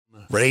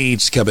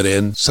Rain's coming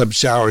in. Some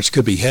showers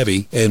could be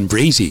heavy and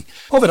breezy.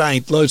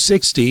 Overnight, low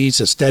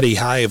 60s, a steady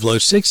high of low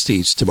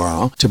 60s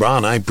tomorrow. Tomorrow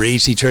night,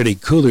 breezy turning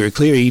cooler,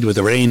 clearing with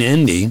the rain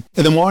ending.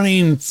 In the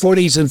morning,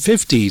 40s and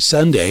 50s.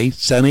 Sunday,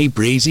 sunny,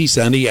 breezy,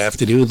 Sunday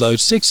afternoon, low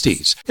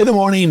 60s. In the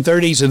morning,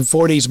 30s and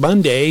 40s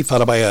Monday,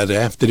 followed by an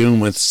afternoon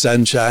with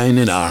sunshine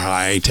and our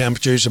high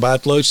temperatures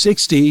about low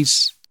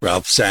 60s.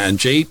 Ralph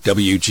Sanjay,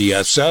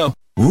 WGSO.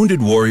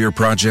 Wounded Warrior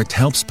Project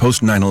helps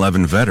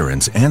post-9/11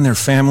 veterans and their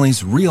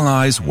families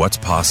realize what's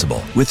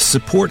possible with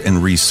support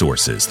and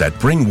resources that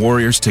bring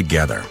warriors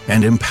together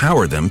and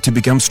empower them to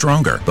become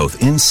stronger,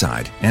 both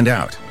inside and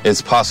out.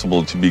 It's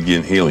possible to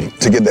begin healing.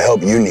 To get the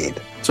help you need.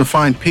 To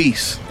find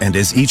peace. And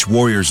as each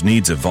warrior's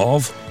needs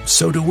evolve,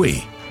 so do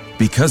we.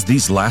 Because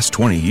these last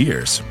 20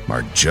 years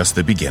are just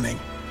the beginning.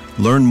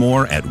 Learn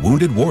more at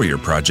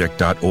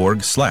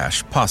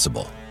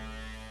woundedwarriorproject.org/possible.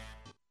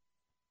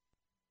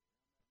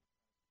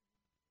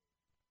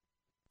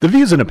 The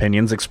views and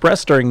opinions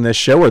expressed during this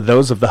show are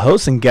those of the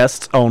hosts and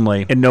guests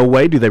only. In no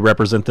way do they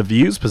represent the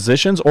views,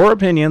 positions, or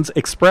opinions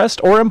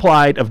expressed or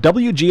implied of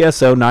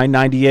WGSO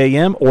 990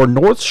 AM or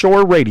North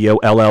Shore Radio,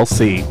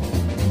 LLC.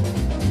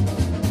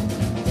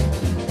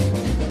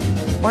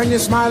 When you're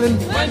smiling,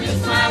 when you're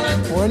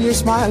smiling, when you're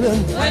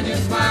smiling, when you're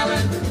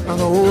smiling, and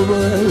the whole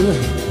world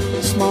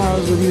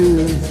smiles with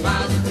you.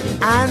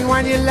 And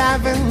when you're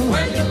laughing,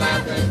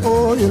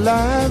 oh, you're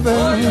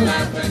laughing,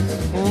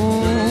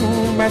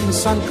 when the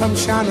sun comes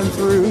shining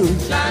through.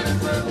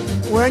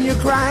 When you're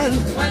crying,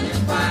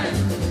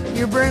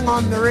 you bring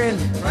on the rain.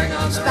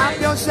 Stop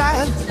your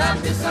sighing.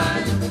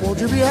 Won't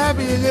you be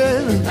happy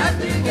again?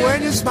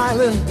 When you're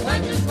smiling,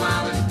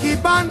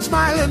 keep on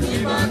smiling,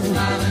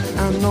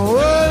 and the whole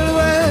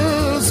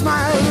world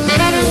smiles.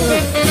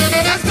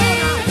 Let's go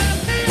now.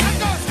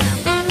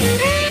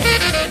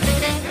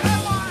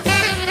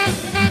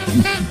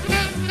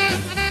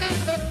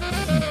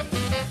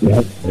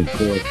 Yes, of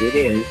course it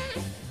is.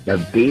 The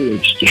Beat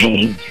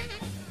Exchange.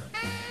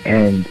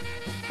 And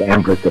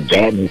Empress of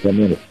Badness, I'm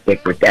going to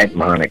stick with that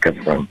moniker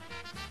from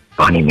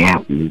Bonnie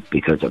Matthews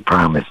because I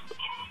promised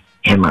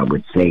him I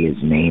would say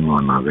his name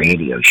on my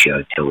radio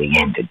show till the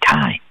end of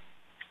time.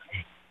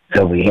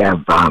 So we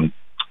have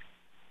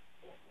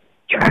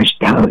Josh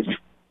Dowd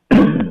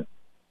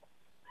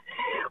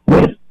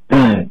with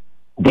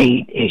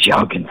Date. As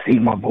y'all can see,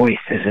 my voice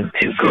isn't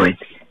too good,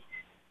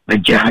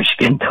 but Josh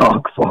can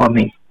talk for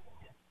me.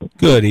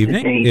 Good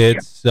evening.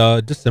 It's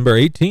December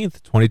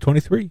 18th,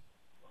 2023.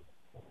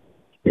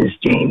 Is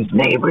James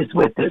Neighbors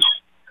with us?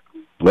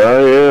 I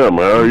am.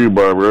 How are you,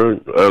 Barbara,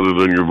 other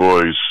than your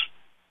voice?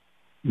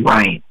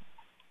 Right.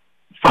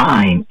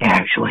 Fine,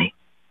 actually.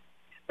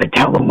 But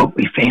tell them what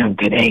we found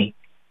today,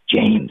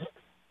 James,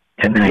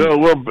 tonight. Yeah,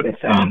 well,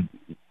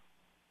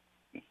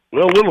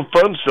 little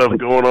fun stuff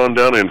going on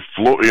down in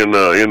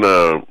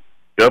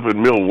up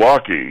in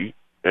Milwaukee,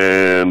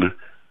 and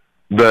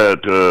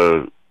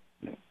that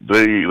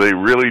they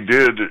really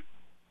did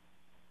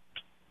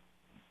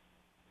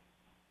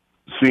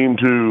seem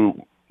to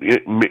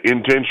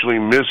intentionally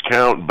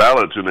miscount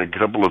ballots in a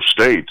couple of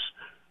states.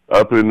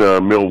 Up in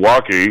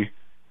Milwaukee,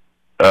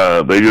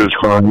 they just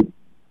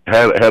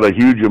had a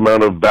huge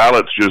amount of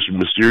ballots just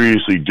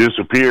mysteriously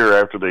disappear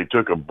after they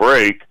took a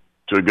break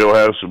to go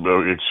have some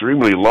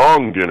extremely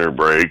long dinner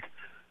break,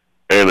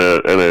 and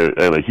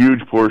a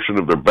huge portion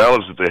of their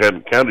ballots that they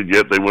hadn't counted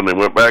yet, when they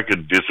went back,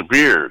 had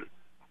disappeared.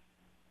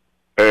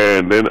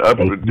 And then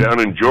down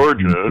in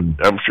Georgia,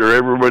 I'm sure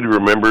everybody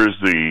remembers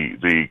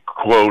the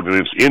quote, and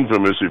it's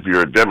infamous if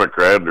you're a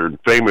Democrat or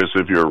famous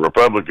if you're a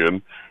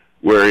Republican,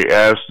 where he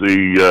asked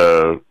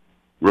the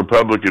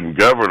Republican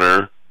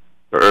governor,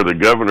 or the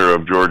governor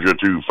of Georgia,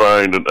 to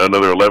find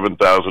another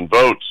 11,000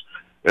 votes.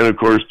 And, of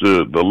course,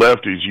 the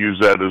lefties use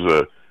that as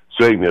a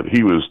saying that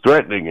he was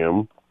threatening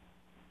him,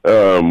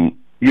 and,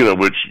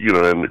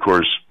 of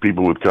course,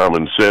 people with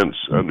common sense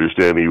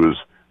understand he was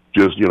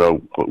just,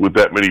 with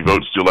that many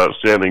votes still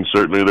outstanding,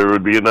 certainly there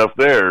would be enough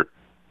there.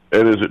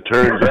 And as it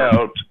turns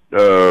out,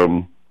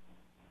 Joe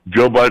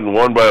Biden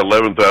won by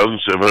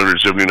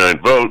 11,779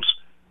 votes,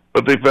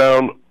 but they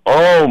found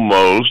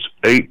almost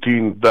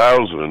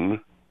 18,000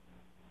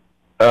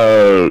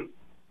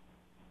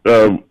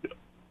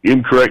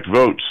 incorrect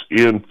votes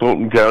in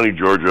Fulton County,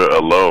 Georgia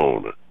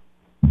alone.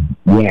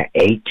 Yeah,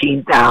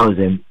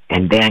 18,000.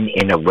 And then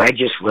in a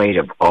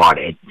legislative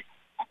audit,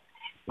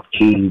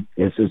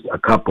 this is a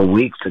couple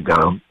weeks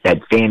ago,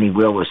 that Fannie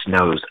Willis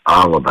knows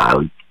all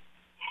about,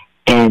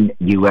 and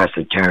U.S.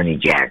 Attorney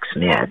Jack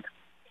Smith,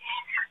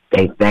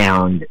 they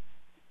found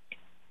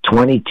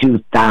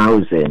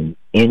 22,000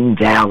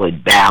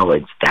 invalid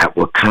ballots that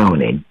were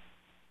counted.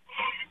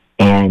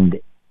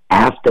 And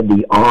after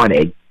the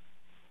audit,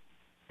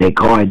 they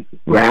called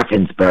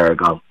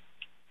Raffensperger,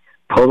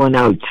 pulling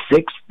out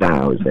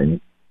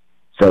 6,000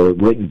 so it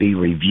wouldn't be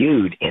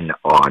reviewed in the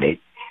audit.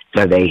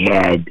 So they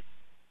had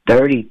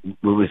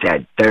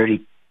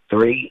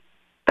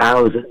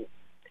 33,000,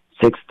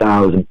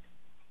 6,000.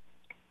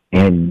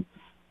 And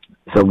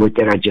so what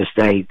did I just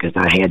say? Because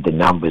I had the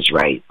numbers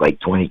right, like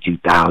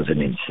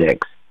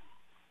 22,006.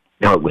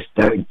 No, it was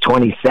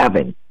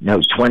 27.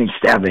 No,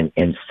 27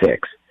 and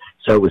 6.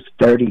 So it was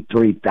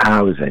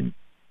 33,000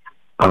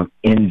 of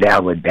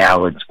invalid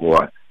ballots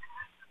were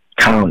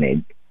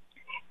counted,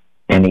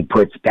 and he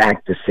puts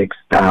back the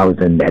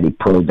 6,000 that he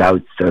pulled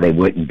out so they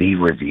wouldn't be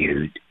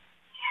reviewed,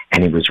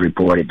 and he was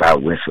reported by a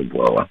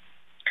whistleblower.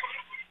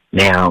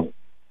 Now,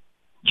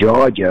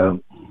 Georgia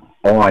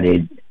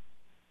ordered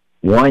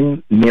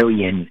 1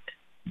 million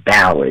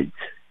ballots,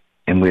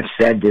 and we've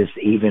said this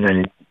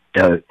even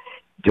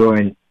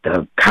during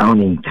the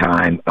counting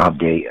time of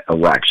the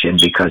election,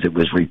 because it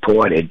was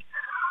reported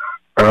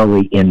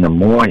early in the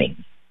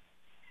morning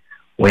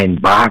when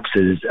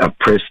boxes of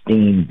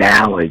pristine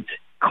ballots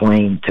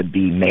claimed to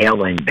be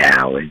mail-in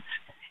ballots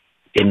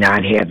did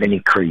not have any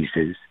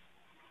creases.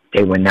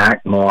 They were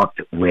not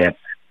marked with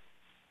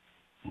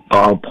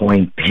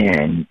ballpoint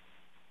pen,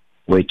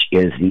 which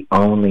is the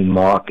only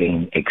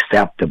marking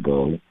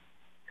acceptable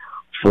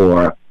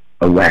for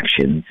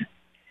elections,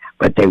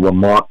 but they were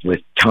marked with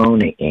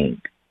toner ink,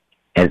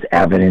 as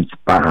evidenced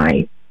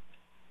by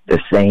the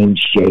same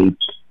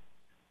shaped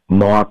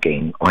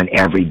marking on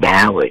every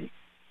ballot.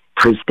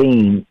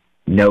 Pristine,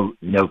 no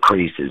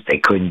creases. They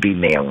couldn't be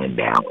mail-in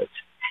ballots.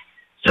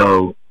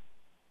 So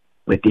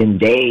within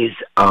days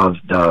of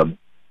the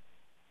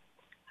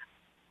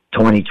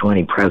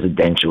 2020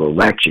 presidential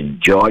election,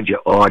 Georgia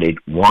ordered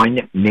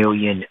 1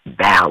 million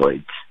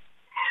ballots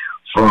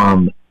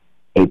from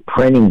a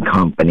printing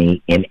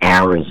company in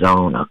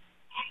Arizona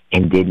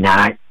and did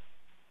not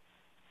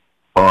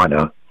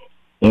order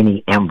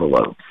any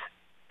envelopes.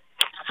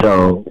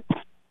 So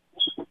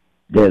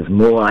there's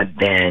more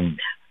than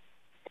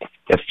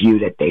the few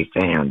that they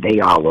found. They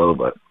all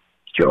over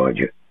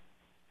Georgia.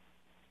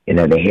 You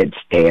know, they had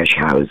stash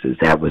houses.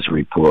 That was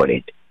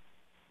reported.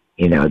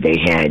 You know, they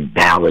had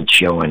ballots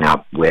showing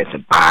up with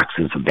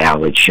boxes of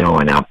ballots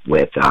showing up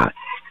with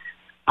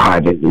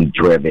privately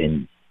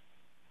driven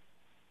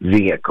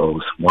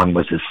vehicles. One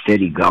was a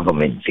city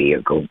government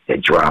vehicle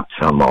that dropped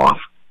some off,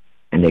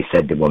 and they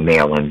said they were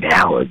mail-in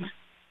ballots.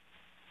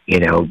 You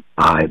know,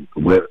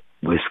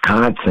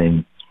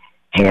 Wisconsin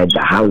had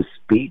the House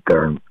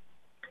Speaker,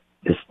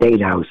 the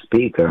State House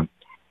Speaker,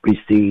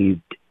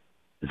 received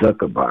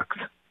Zuckerbucks.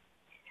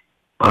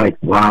 But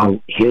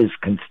while his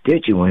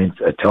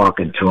constituents are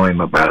talking to him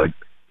about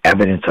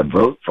evidence of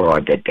vote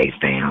fraud that they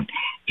found,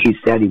 he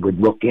said he would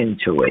look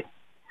into it.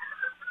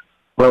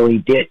 Well, he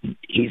didn't.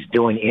 He's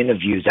doing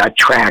interviews. I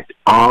tracked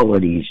all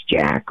of these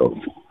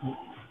jackals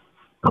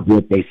of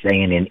what they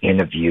saying in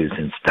interviews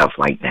and stuff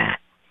like that.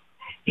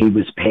 He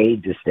was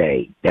paid to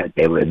say that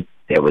there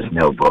was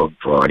no vote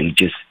fraud. He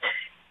just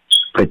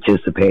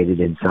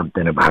participated in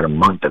something about a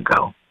month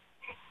ago.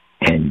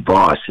 And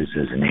Voss is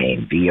his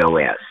name,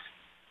 V-O-S.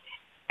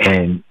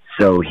 And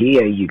so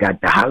here you got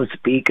the House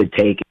Speaker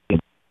taking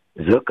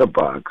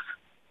Zuckerbucks,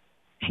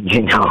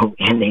 you know,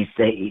 and they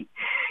say,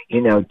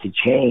 you know, to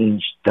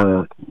change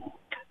the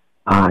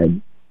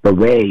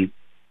way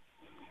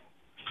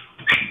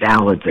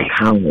ballots are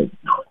counted.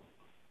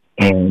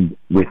 And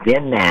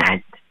within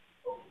that,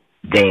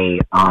 they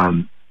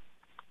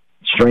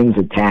strings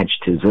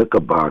attached to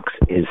Zuckerbucks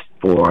is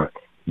for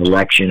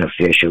election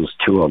officials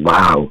to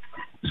allow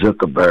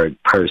Zuckerberg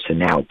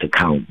personnel to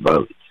count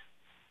votes.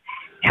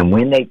 And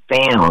when they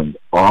found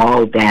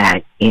all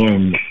that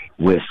in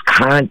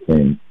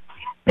Wisconsin,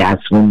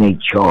 that's when they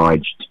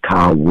charged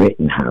Kyle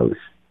Rittenhouse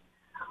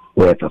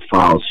with a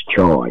false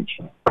charge.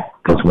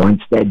 Because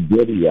once that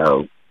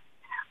video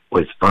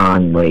was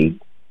finally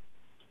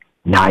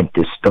not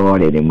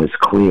distorted and was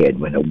cleared,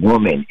 when a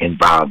woman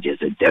involved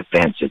as a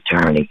defense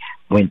attorney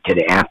went to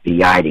the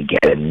FBI to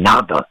get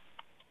another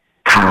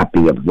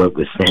copy of what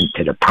was sent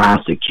to the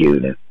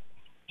prosecutor,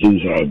 he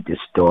had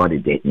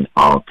distorted it and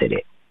altered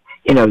it.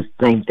 You know,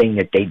 same thing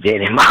that they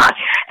did in my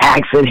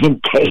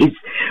accident case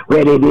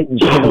where they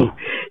didn't show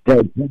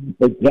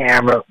the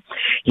camera.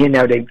 You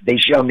know, they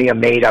showed me a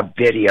made-up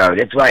video.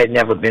 That's why I'd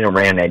never been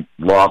around that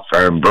law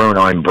firm,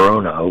 Bruno and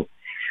Bruno,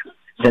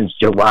 since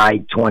July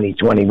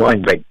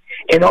 2021. But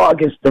in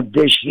August of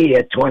this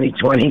year,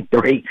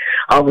 2023,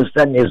 all of a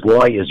sudden his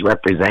lawyers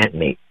represent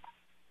me.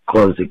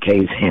 Close the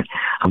case.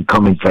 I'm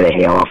coming for the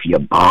hair off your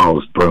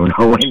balls,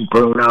 Bruno and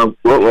Bruno.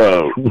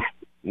 Well,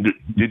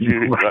 did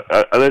you?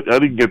 I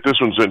didn't get this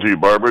one sent to you,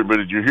 Barbara, but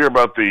did you hear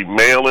about the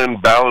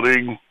mail-in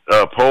balloting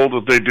poll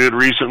that they did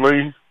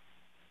recently?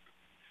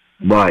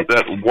 What?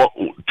 That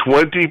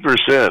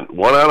 20%,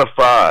 1 out of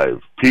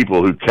 5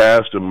 people who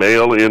cast a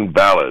mail-in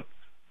ballot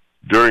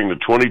during the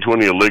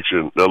 2020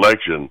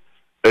 election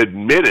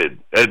admitted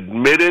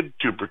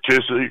to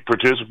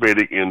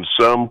participating in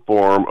some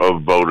form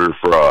of voter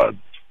fraud.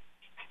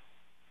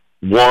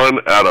 1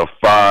 out of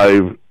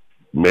 5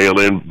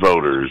 mail-in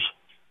voters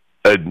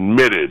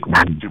admitted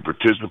to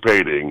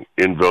participating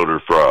in voter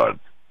fraud.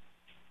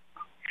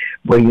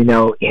 Well, you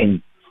know,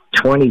 in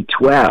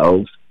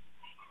 2012,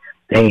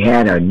 they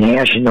had a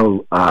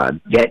national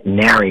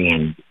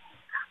veterinarian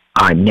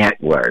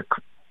network,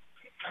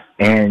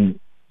 and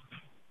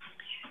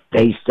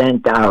they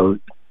sent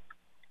out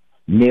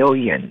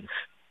millions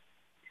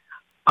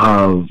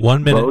of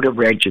voter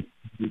registration.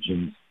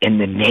 decisions in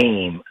the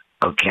name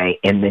of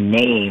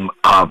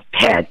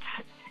pets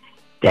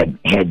that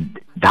had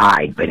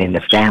died, but in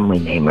the family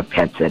name of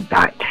pets that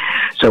died.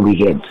 So we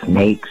had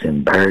snakes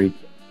and birds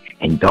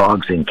and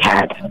dogs and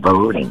cats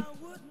voting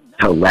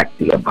to elect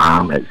the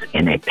Obamas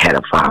and a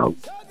pedophile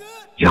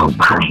Joe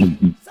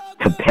Biden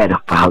to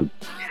pedophile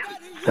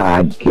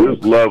sidekick.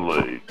 It's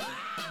lovely.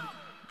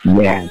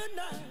 Yeah.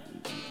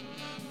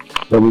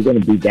 So we're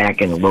going to be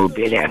back in a little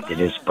bit after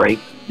this break.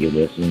 You're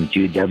listening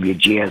to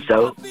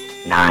WGSO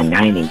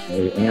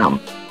 990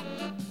 AM.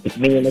 It's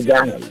me and the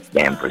guys,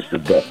 Danvers the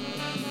Bit.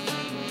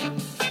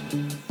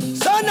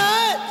 So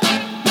nice,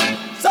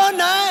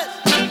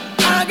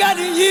 I got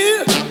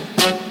you.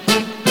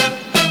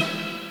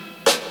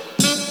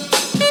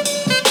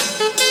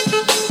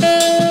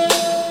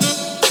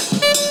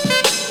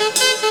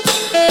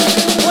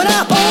 When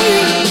I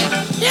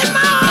hold you in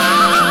my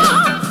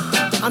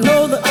arms, I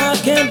know that I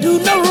can't do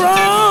no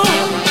wrong.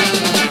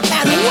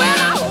 And when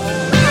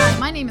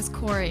My name is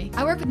Corey.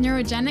 I work with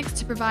Neurogenics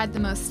to provide the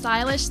most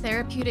stylish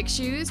therapeutic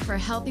shoes for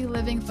healthy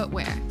living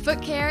footwear.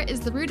 Foot care is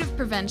the root of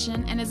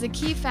prevention and is a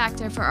key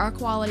factor for our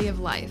quality of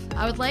life.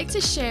 I would like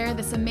to share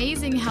this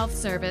amazing health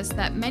service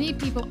that many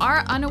people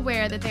are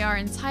unaware that they are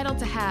entitled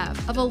to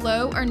have, of a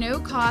low or no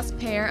cost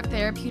pair of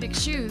therapeutic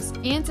shoes,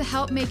 and to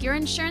help make your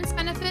insurance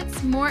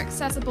benefits more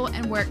accessible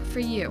and work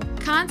for you.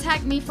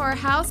 Contact me for a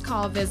house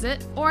call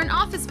visit or an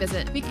office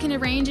visit. We can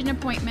arrange an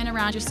appointment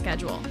around your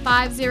schedule.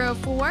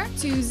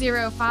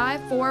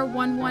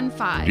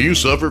 504-205-4115. Do you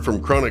suffer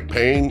from chronic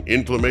pain,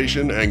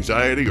 inflammation,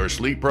 anxiety, or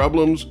sleep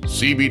problems?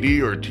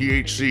 CBD or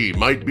THC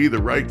might be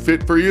the right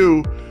fit for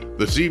you.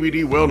 The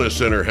CBD Wellness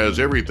Center has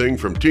everything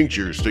from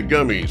tinctures to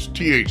gummies,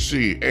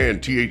 THC,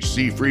 and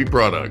THC-free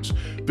products.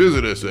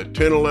 Visit us at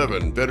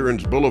 1011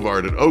 Veterans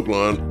Boulevard at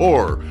Oaklawn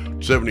or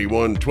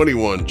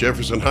 7121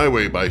 Jefferson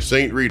Highway by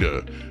St.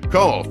 Rita.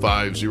 Call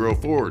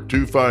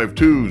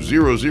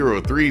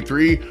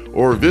 504-252-0033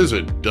 or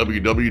visit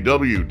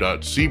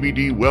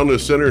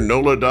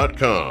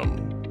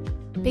www.cbdwellnesscenternola.com.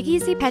 Big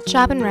Easy Pet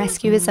Shop and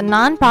Rescue is a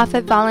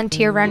non-profit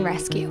volunteer-run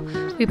rescue.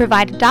 We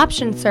provide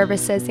adoption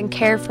services and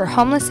care for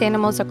homeless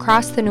animals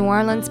across the New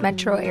Orleans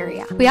metro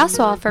area. We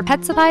also offer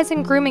pet supplies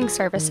and grooming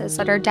services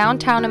at our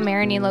downtown and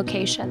Marigny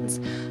locations.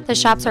 The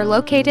shops are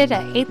located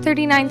at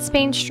 839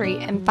 Spain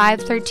Street and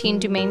 513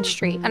 Dumaine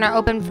Street and are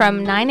open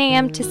from 9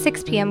 a.m. to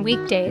 6 p.m.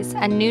 weekdays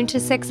and noon to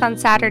 6 on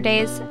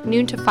Saturdays,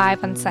 noon to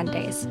 5 on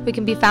Sundays. We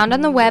can be found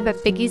on the web at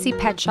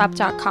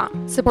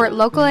BigEasyPetShop.com. Support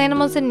local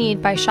animals in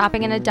need by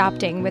shopping and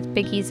adopting with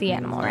Big Easy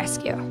Animal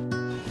Rescue.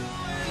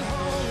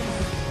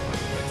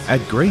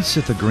 At Grace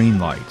at the Green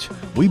Light,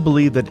 we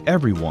believe that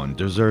everyone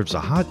deserves a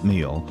hot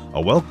meal,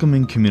 a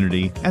welcoming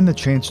community, and the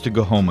chance to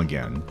go home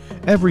again.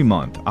 Every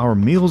month, our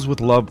Meals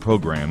with Love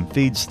program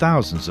feeds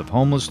thousands of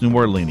homeless New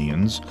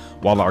Orleanians,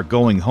 while our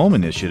Going Home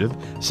initiative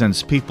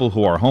sends people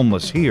who are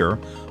homeless here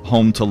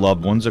home to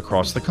loved ones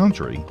across the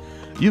country.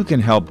 You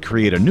can help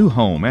create a new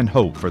home and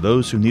hope for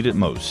those who need it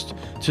most.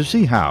 To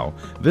see how,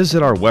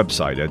 visit our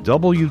website at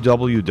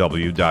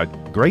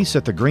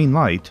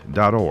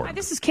www.graceatthegreenlight.org. Hi,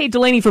 this is Kate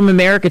Delaney from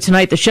America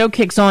Tonight. The show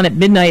kicks on at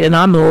midnight, and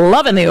I'm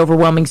loving the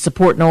overwhelming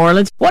support in New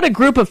Orleans. What a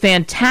group of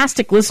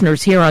fantastic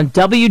listeners here on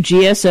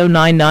WGSO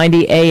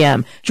 990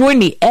 AM. Join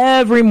me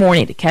every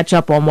morning to catch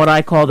up on what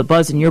I call the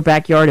buzz in your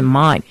backyard and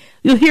mine.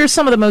 You'll hear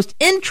some of the most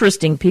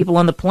interesting people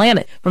on the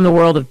planet from the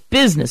world of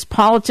business,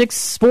 politics,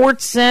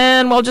 sports,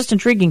 and, well, just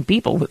intriguing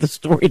people with a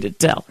story to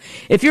tell.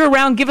 If you're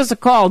around, give us a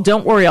call.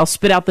 Don't worry, I'll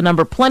spit out the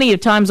number plenty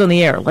of times on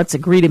the air. Let's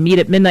agree to meet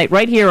at midnight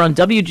right here on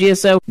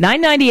WGSO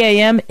 990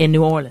 AM in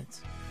New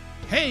Orleans.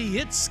 Hey,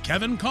 it's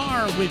Kevin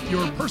Carr with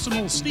your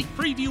personal sneak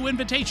preview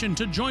invitation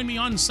to join me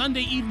on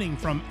Sunday evening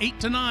from 8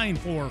 to 9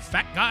 for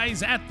Fat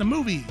Guys at the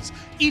Movies.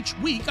 Each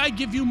week, I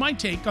give you my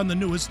take on the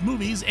newest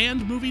movies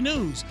and movie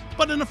news,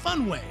 but in a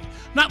fun way.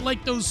 Not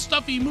like those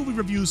stuffy movie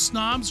review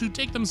snobs who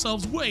take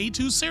themselves way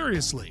too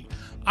seriously.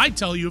 I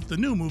tell you if the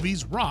new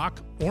movies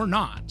rock or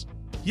not.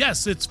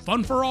 Yes, it's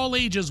fun for all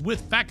ages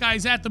with Fat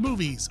Guys at the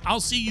Movies. I'll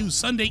see you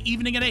Sunday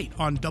evening at 8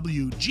 on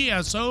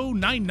WGSO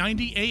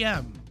 990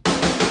 AM.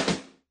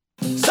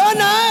 So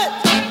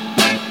nice,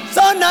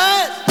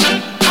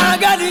 I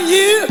got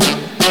you.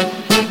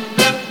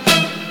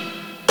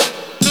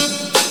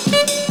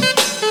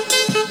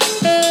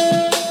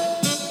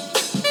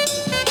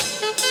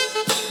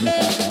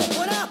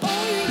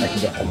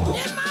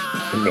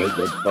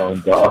 Naked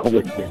phone call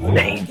with the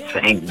same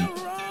thing.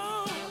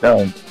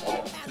 So,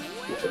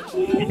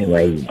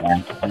 anyway,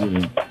 back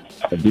to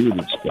the Beat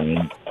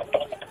Exchange.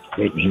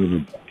 Sitting here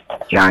with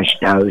Josh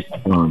Dowse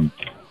from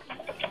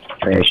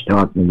Trash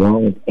Talk New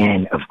Orleans,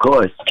 and of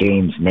course,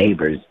 James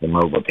Neighbors from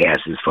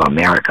Overpasses for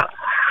America.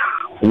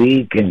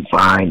 We can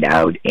find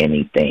out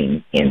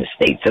anything in the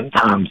States,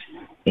 sometimes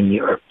in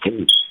Europe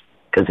too,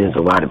 because there's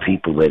a lot of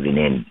people living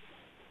in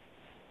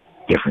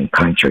different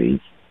countries,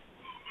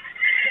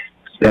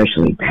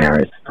 especially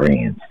Paris,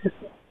 France,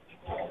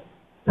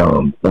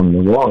 from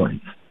New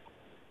Orleans,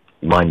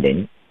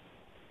 London,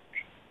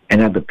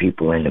 and other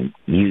people in the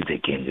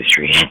music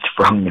industry. It's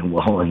from New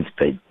Orleans,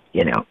 but,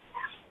 you know,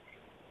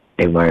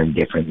 they learn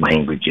different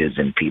languages,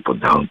 and people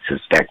don't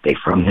suspect they're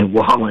from New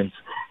Orleans,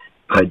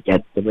 but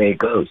that's the way it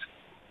goes.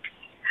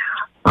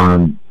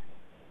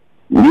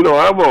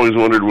 I've always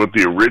wondered what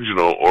the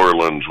original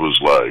Orleans was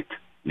like.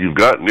 You've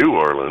got New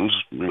Orleans,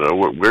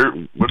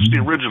 what's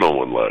the original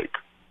one like?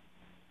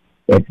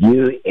 If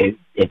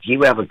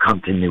you ever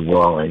come to New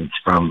Orleans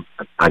from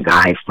a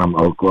guy from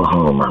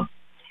Oklahoma,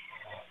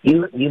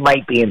 you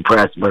might be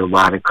impressed with a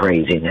lot of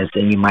craziness,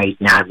 and you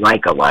might not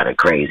like a lot of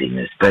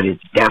craziness, but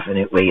it's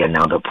definitely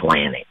another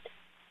planet.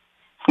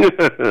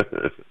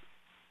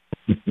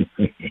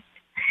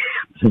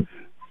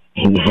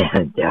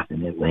 Yeah,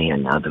 definitely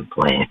another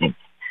planet.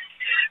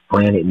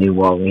 Planet New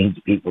Orleans,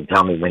 people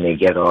tell me when they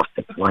get off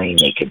the plane,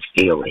 they can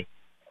feel it.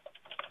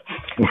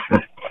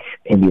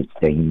 Maybe it's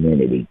the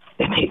humidity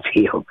that they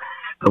feel,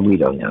 but we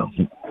don't know.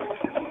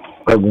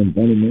 But when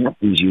Benny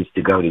Matthews used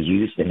to go to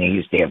Houston, they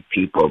used to have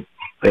people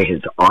for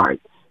his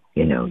art.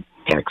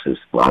 Texas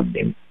loved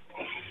him.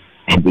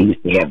 And they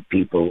used to have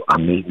people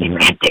meeting him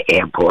at the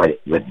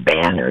airport with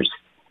banners.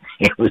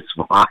 It was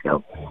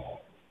wild.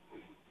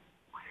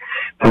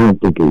 I don't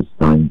think his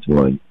sons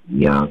were too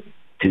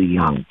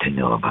young to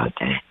know about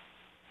that.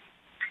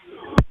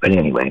 But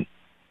anyway.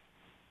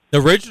 The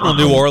original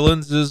New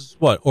Orleans is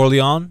what?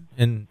 Orleans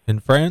in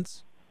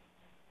France?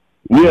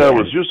 Yeah, I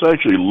was just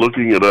actually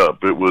looking it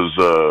up. It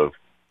was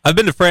I've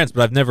been to France,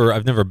 but I've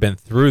never been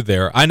through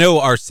there. I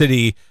know our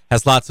city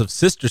has lots of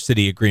sister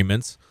city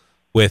agreements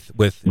with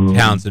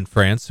towns in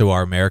France, so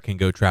our mayor can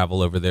go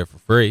travel over there for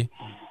free.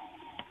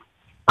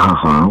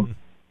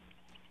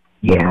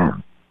 Yeah.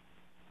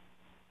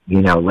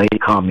 Lady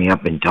called me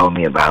up and told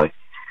me about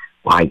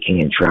why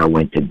Cantrell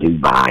went to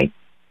Dubai,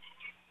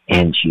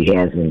 and she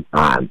hasn't.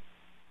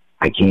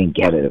 I can't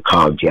get her to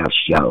call Jeff's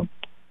show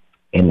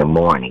in the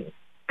morning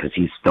because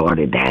he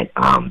started that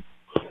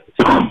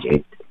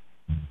subject.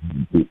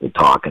 People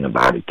talking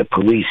about it. The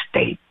police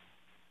state.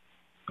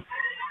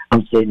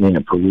 I'm sitting in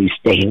a police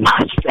state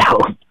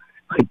myself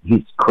with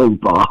these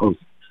screwballs.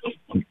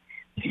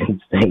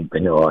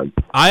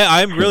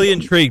 I'm really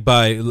intrigued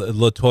by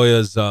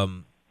LaToya's.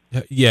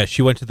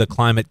 She went to the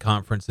climate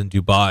conference in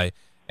Dubai,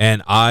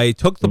 and I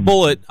took the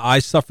bullet. I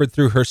suffered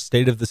through her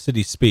State of the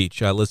City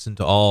speech. I listened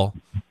to all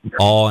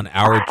an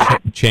hour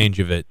change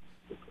of it.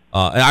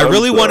 And I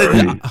really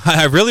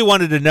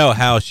wanted to know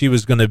how she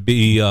was going to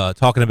be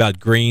talking about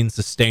green,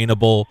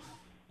 sustainable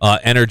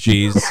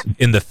energies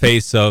in the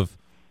face of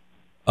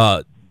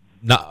the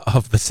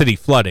city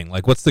flooding.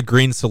 Like, what's the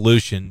green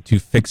solution to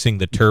fixing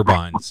the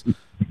turbines?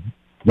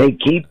 They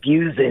keep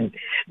using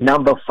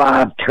number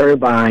 5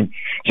 turbine.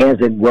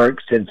 Hasn't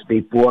worked since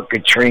before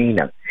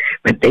Katrina,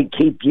 but they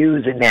keep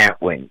using that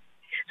one,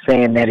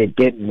 saying that it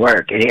didn't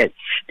work.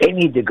 They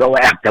need to go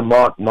after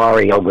Mark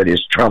Murray over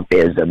this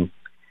Trumpism.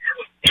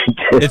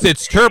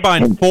 It's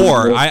turbine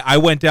 4. I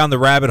went down the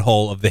rabbit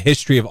hole of the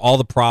history of all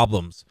the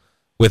problems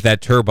with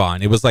that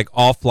turbine. It was like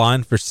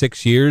offline for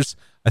 6 years,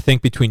 I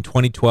think between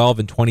 2012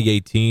 and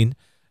 2018.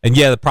 And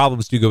yeah, the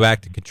problems do go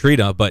back to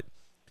Katrina, but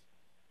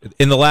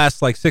in the last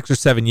 6 or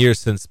 7 years,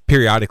 since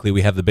periodically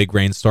we have the big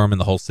rainstorm and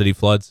the whole city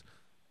floods,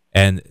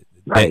 and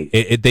right.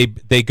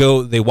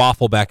 they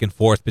waffle back and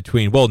forth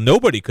between, well,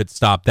 nobody could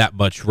stop that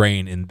much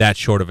rain in that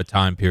short of a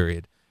time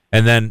period.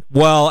 And then,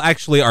 well,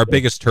 actually our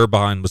biggest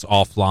turbine was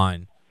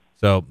offline.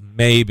 So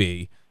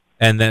maybe,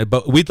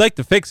 but we'd like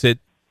to fix it,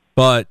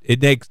 but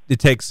it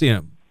takes,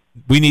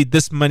 we need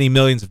this many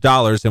millions of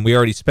dollars, and we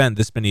already spent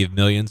this many of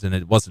millions, and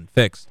it wasn't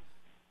fixed.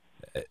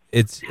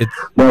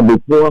 Well,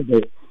 before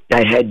the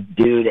head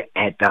dude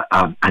at the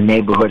a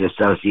neighborhood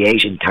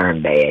association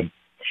turned bad,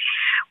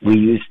 we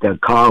used to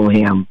call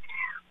him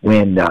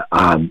when the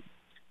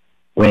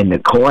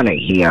corner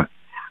here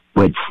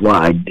would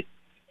flood.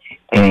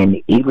 And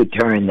he would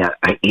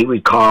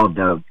call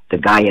the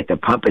guy at the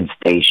pumping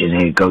station,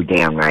 and it'd go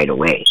down right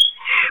away.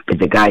 But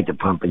the guy at the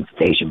pumping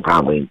station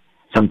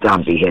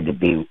sometimes he had to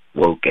be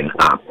woken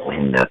up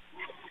when the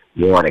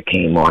water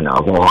came on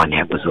our lawn.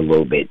 That was a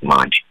little bit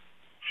much.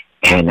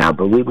 And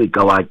but we would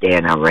go out there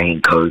in our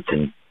raincoats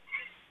and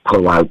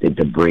pull out the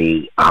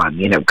debris,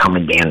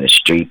 coming down the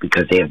street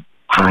because they have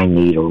pine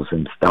needles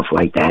and stuff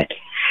like that.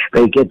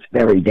 But it gets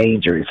very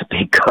dangerous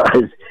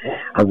because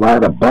a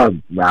lot of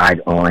bugs ride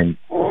on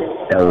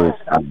those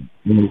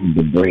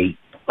debris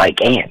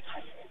like ants.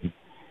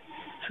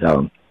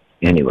 So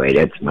anyway,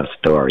 that's my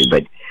story.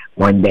 But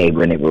one day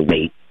when it was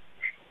late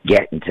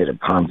getting to the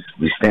pumps,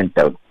 we sent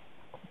the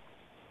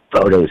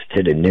photos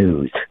to the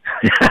news.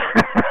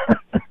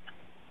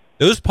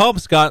 Those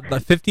pumps got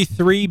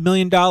 $53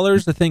 million, I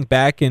think,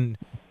 back in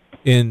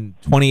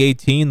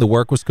 2018. The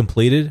work was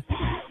completed,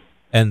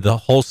 and the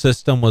whole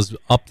system was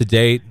up to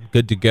date,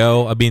 good to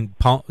go. I mean,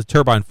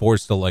 Turbine 4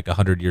 is still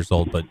 100 years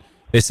old, but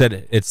they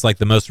said it's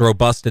the most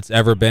robust it's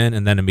ever been,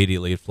 and then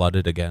immediately it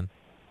flooded again.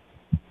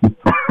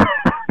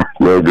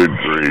 No good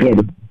grief.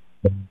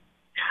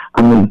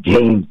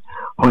 James,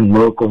 on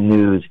local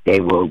news,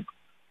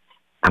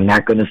 I'm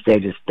not going to say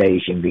the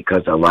station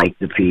because I like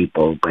the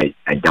people, but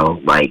I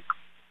don't like,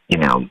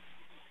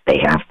 they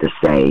have to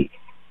say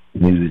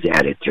news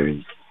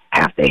editors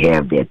have to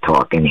have their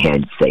talking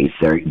heads say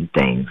certain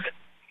things.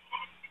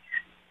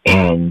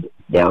 And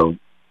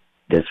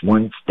this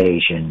one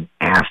station,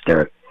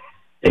 after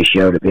they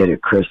showed a bit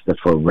of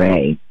Christopher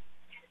Wray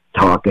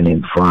talking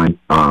in front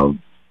of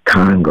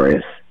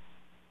Congress,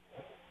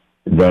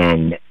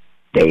 then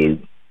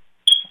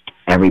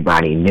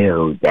everybody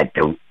knew that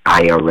the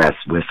IRS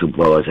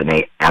whistleblowers and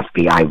the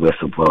FBI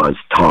whistleblowers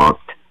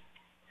talked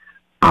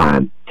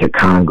to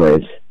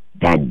Congress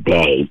that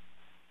day.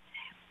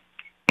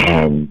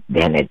 And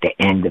then at the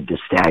end of the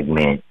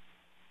segment,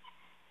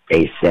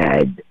 they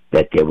said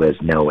that there was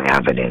no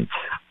evidence,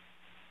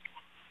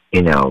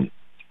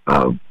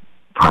 of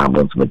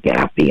problems with the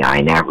FBI.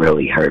 And that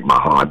really hurt my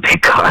heart,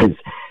 because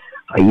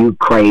are you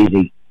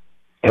crazy?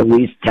 At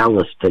least tell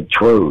us the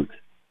truth.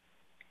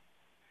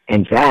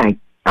 In fact,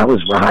 I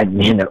was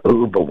riding in an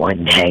Uber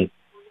one day,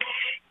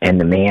 and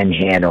the man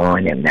had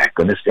on, I'm not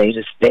going to say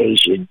the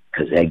station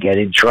because I get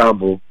in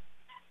trouble,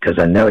 because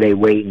I know they're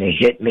waiting to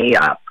hit me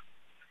up.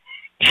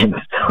 And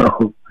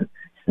so,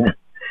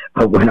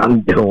 what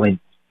I'm doing,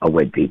 or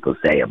what people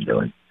say I'm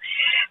doing,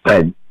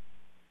 but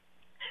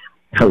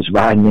I was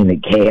riding in a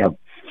cab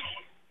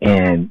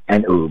and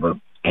an Uber,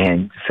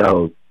 and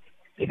so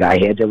the guy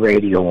had the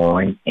radio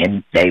on,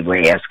 and they were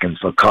asking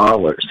for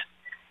callers.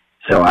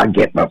 So I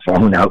get my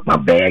phone out my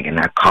bag and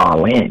I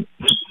call in,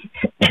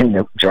 and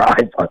the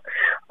driver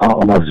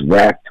almost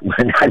wrecked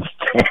when I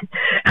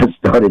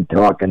started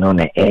talking on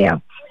the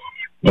air.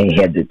 They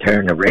had to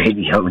turn the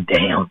radio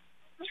down,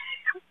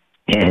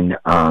 and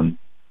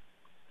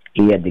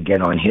he had to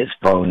get on his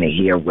phone to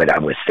hear what I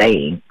was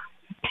saying,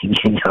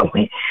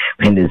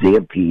 in his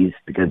earpiece,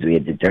 because we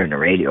had to turn the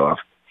radio off.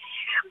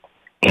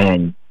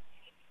 And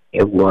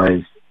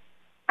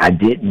I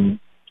didn't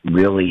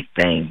really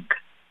think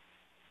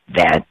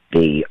that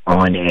the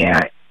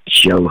on-air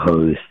show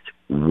host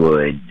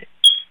would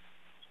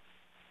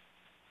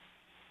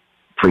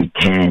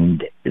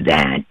pretend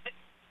that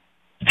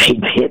they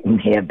didn't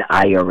have the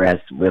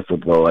IRS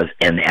whistleblowers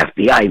and the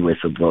FBI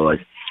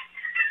whistleblowers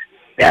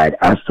that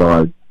I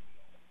saw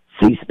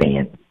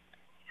C-SPAN,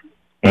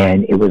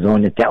 and it was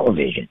on the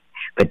television.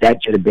 But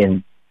that should have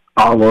been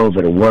all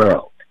over the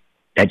world.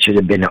 That should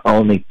have been the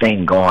only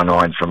thing going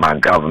on from our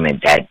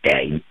government that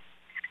day.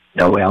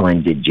 No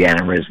Ellen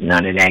DeGeneres,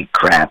 none of that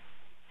crap.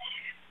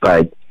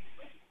 But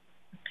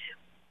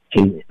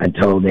I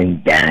told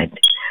him that,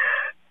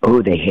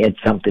 they had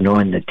something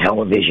on the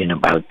television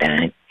about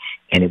that,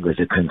 and it was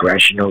a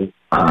congressional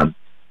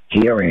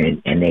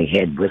hearing, and they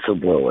had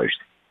whistleblowers.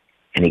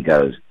 And he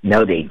goes,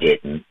 no, they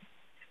didn't.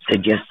 I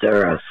said, yes,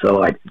 sir, I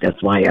saw it.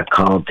 That's why I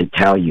called to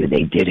tell you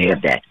they did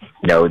have that.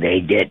 No, they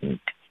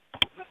didn't.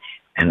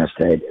 And I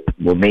said,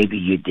 well, maybe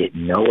you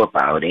didn't know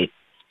about it,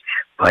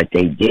 but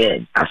they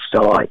did. I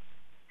saw it.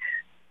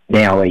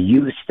 Now, are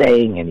you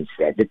saying, and he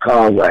said the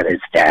call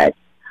letters, that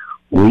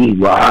we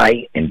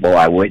lie, and boy,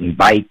 I wouldn't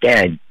bite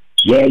then.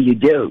 Yeah, you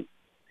do.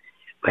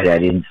 But I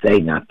didn't say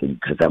nothing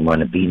because I want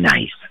to be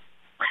nice.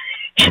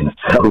 And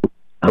so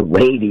a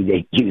lady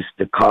that used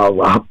to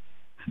call up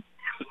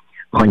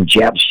on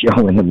Jeff's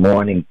show in the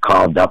morning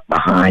called up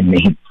behind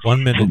me.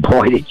 1 minute. And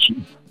boy, did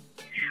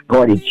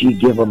she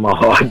give him a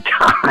hard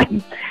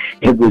time.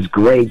 It was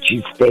great.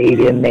 She stayed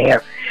in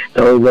there.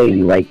 The old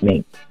lady like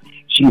me.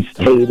 She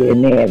stayed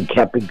in there and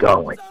kept it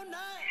going.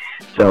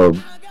 So,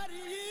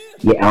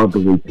 the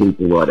elderly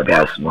people are the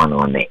best one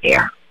on the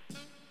air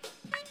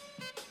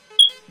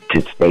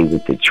to stay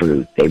with the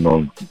truth. They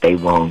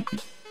won't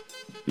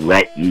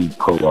let you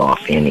pull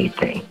off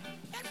anything.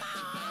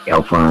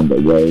 They'll find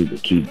a way to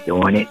keep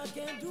doing it.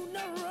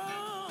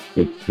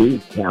 The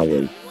truth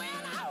tellers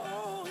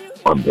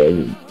are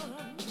brave,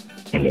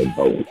 and they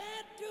bold.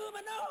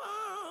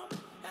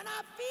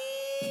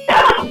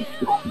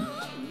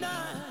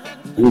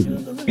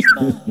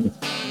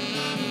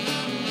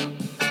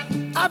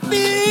 I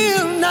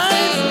feel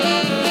nice,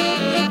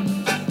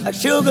 like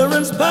sugar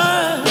and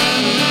spice.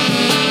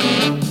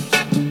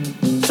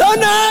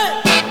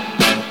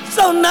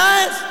 So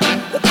nice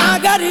that I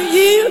got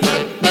you.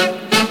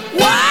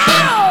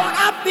 Wow,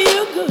 I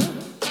feel good.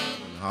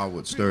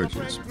 Howard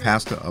Sturgis,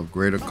 pastor of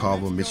Greater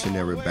Carver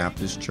Missionary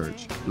Baptist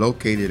Church,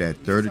 located at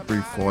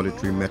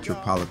 3343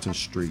 Metropolitan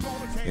Street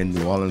in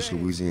New Orleans,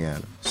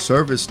 Louisiana.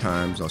 Service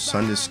times are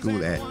Sunday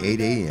school at 8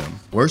 a.m.,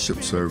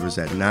 worship service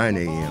at 9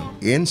 a.m.,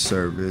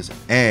 in-service,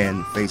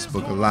 and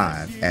Facebook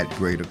Live at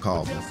Greater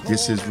Carver.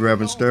 This is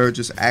Reverend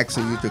Sturgis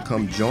asking you to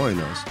come join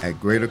us at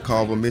Greater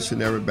Carver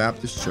Missionary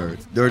Baptist Church,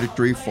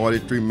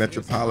 3343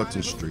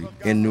 Metropolitan Street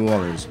in New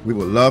Orleans. We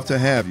would love to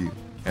have you.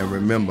 And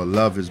remember,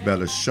 love is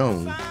better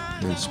shown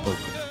than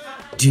spoken.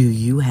 Do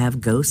you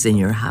have ghosts in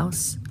your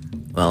house?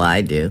 Well,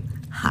 I do.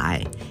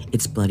 Hi,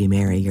 it's Bloody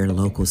Mary, your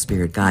local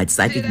spirit guide,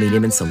 psychic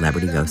medium, and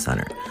celebrity ghost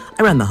hunter.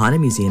 I run the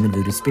Haunted Museum and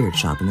Voodoo Spirit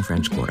Shop in the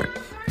French Quarter.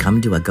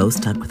 Come do a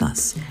ghost hunt with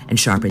us and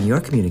sharpen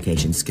your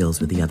communication skills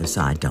with the other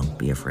side. Don't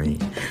be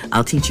afraid.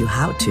 I'll teach you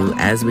how to,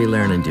 as we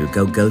learn and do,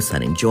 go ghost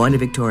hunting, join a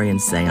Victorian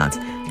seance,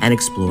 and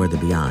explore the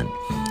beyond.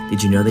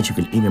 Did you know that you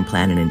can even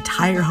plan an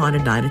entire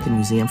haunted night at the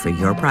museum for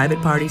your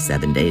private party,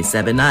 7 days,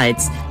 7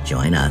 nights?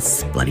 Join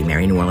us,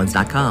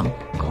 BloodyMaryNewOrleans.com.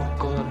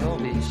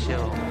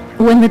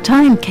 When the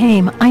time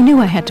came, I knew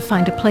I had to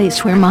find a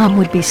place where Mom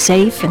would be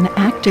safe and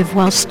active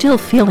while still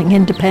feeling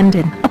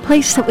independent. A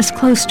place that was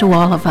close to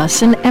all of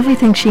us and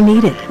everything she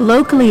needed.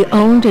 Locally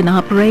owned and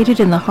operated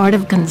in the heart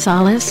of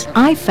Gonzales,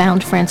 I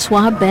found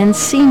Francois Benz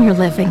Senior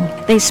Living.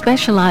 They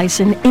specialize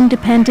in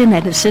independent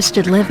and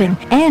assisted living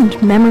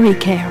and memory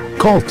care.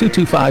 Call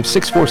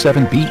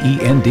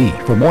 225-647-BEND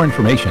for more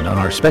information on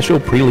our special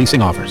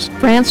pre-leasing offers.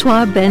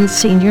 Francois Benz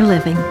Senior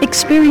Living.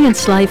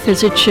 Experience life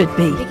as it should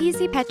be. Big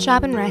Easy Pet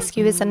Shop and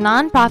Rescue is a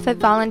non-profit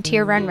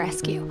volunteer-run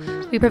rescue.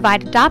 We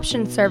provide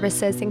adoption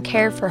services and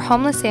care for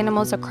homeless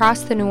animals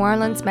across the New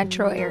Orleans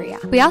metro area.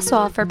 We also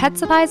offer pet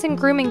supplies and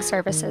grooming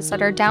services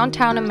at our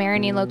downtown and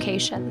Marigny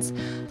locations.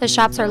 The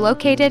shops are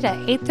located at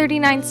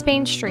 839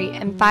 Spain Street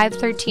and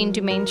 513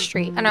 Dumaine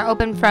Street and are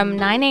open from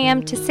 9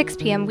 a.m. to 6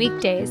 p.m.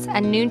 weekdays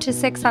and noon to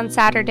 6 on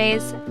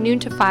Saturdays, noon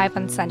to 5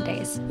 on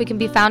Sundays. We can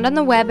be found on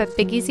the web at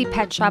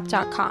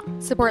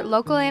BigEasyPetShop.com. Support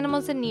local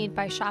animals in need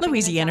by shopping.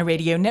 Louisiana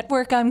Radio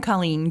Network, I'm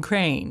Colleen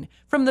Crane.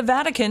 From the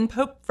Vatican,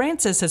 Pope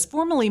Francis has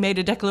formally made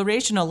a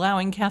declaration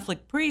allowing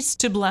Catholic priests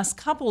to bless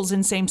couples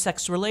in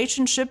same-sex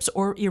relationships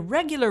or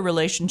irregular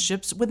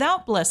relationships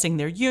without blessing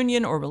their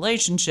union or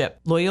relationship.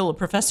 Loyola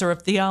professor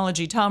of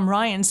theology Tom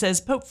Ryan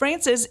says Pope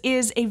Francis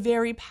is a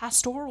very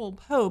pastoral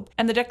pope,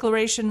 and the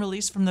declaration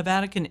released from the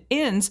Vatican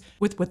ends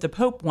with what the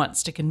Pope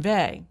wants to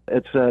convey.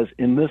 It says,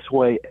 in this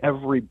way,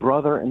 every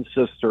brother and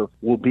sister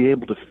will be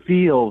able to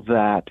feel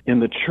that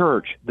in the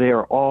church they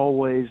are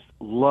always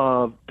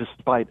loved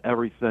despite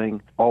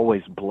everything,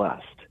 always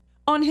blessed.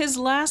 On his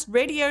last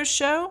radio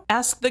show,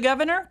 Ask the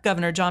Governor,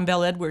 Governor John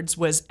Bel Edwards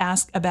was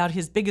asked about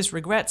his biggest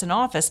regrets in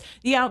office.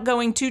 The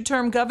outgoing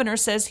two-term governor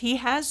says he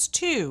has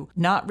two: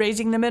 not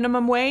raising the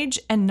minimum wage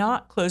and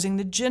not closing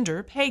the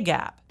gender pay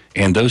gap.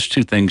 And those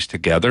two things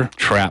together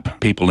trap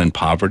people in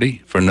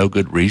poverty for no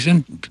good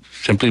reason,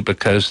 simply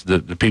because the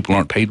people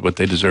aren't paid what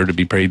they deserve to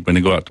be paid when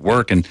they go out to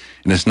work. And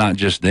it's not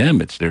just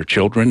them, it's their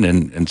children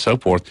and so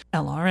forth.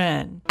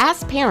 LRN.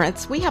 As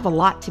parents, we have a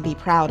lot to be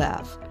proud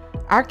of.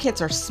 Our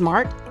kids are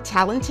smart,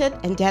 talented,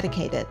 and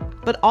dedicated,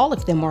 but all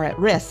of them are at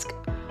risk.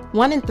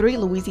 1 in 3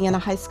 Louisiana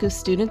high school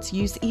students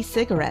use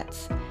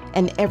e-cigarettes,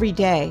 and every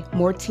day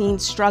more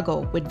teens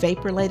struggle with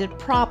vape-related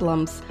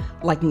problems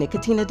like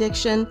nicotine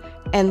addiction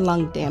and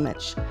lung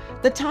damage.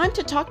 The time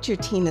to talk to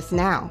your teen is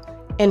now,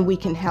 and we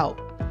can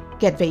help.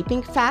 Get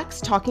vaping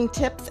facts, talking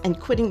tips, and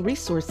quitting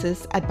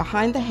resources at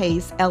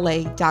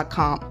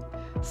BehindTheHazesLA.com.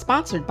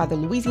 Sponsored by the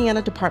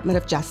Louisiana Department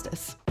of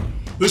Justice.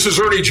 This is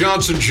Ernie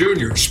Johnson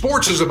Jr.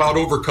 Sports is about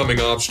overcoming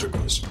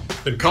obstacles,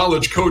 and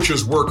college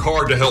coaches work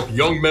hard to help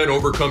young men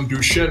overcome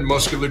Duchenne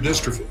muscular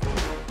dystrophy.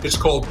 It's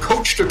called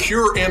Coach to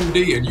Cure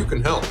MD, and you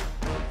can help.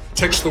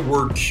 Text the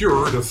word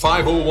CURE to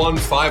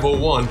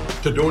 501-501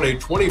 to donate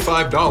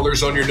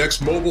 $25 on your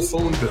next mobile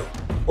phone bill,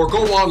 or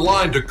go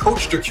online to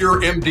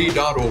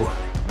CoachToCureMD.org.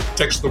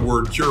 Text the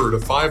word CURE to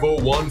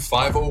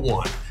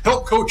 501-501.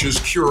 Help coaches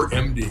cure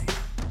MD.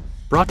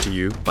 Brought to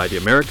you by the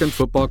American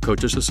Football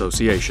Coaches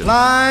Association.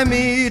 Fly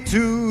me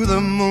to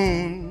the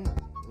moon.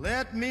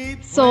 Let me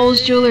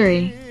Souls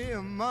Jewelry.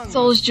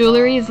 Souls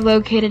Jewelry is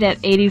located at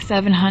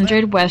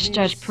 8700 West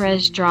Judge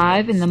Perez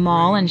Drive in the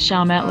mall in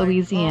Chalmette,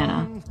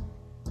 Louisiana.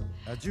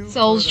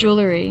 Souls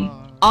Jewelry.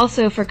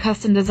 Also for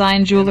custom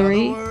design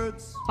jewelry,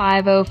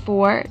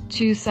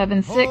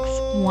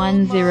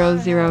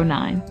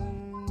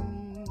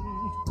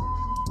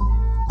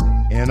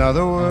 504-276-1009. In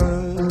other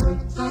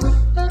words,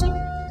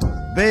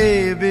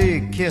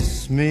 baby,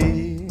 kiss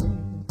me.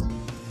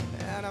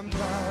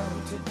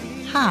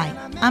 Hi,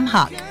 I'm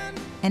Huck,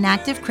 an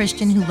active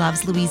Christian who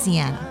loves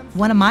Louisiana.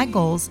 One of my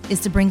goals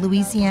is to bring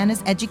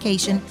Louisiana's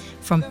education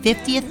from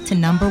 50th to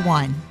number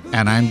 1.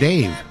 And I'm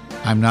Dave.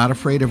 I'm not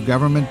afraid of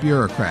government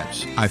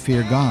bureaucrats. I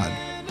fear God.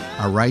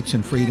 Our rights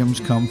and freedoms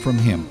come from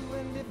Him.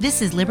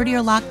 This is Liberty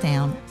or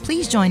Lockdown.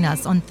 Please join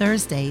us on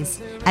Thursdays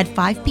at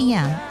 5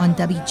 p.m. on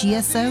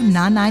WGSO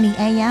 990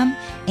 AM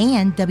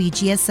and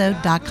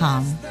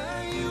WGSO.com.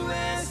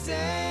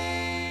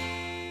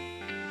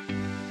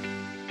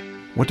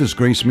 What does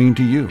grace mean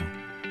to you?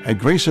 At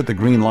Grace at the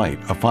Green Light,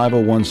 a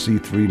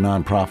 501c3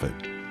 nonprofit,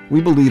 we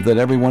believe that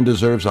everyone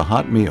deserves a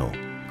hot meal,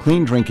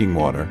 clean drinking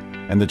water,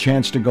 and the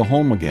chance to go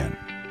home again.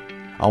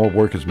 Our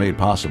work is made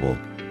possible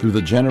through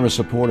the generous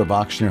support of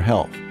Ochsner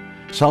Health,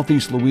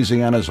 Southeast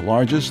Louisiana's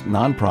largest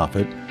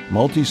nonprofit,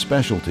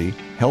 multi-specialty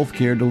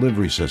healthcare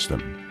delivery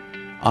system.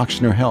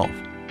 Ochsner Health,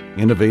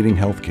 innovating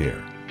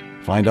healthcare.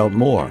 Find out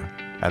more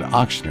at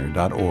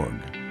ochsner.org.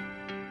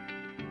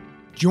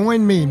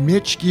 Join me,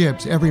 Mitch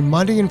Gibbs, every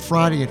Monday and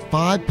Friday at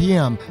 5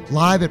 p.m.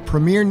 live at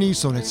Premier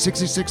Nissan at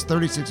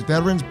 6636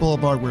 Veterans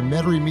Boulevard, where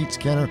Metairie meets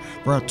Kenner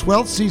for our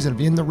 12th season of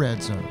In the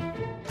Red Zone.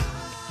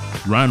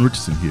 Ryan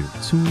Richardson here.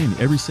 Tune in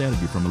every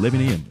Saturday from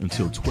 11 a.m.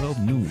 until 12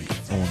 noon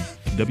on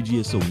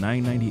WGSO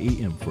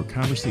 990 AM for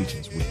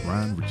Conversations with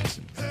Ryan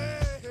Richardson.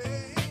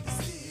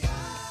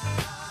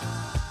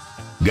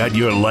 Got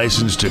your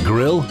license to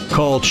grill?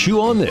 Call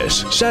Chew on This,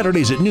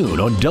 Saturdays at noon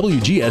on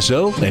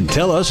WGSO, and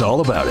tell us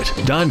all about it.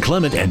 Don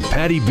Clement and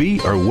Patty B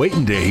are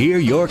waiting to hear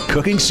your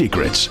cooking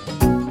secrets.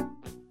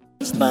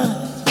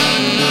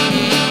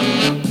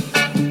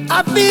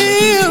 I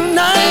feel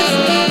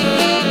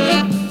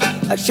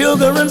nice, like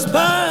sugar and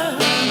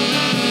spice.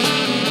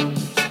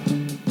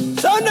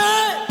 So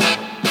nice,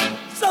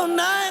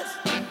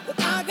 that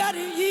I got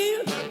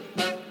you.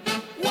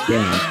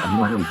 Yeah,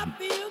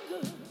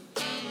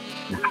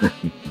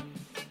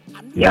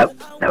 Yep,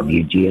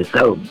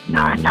 WGSO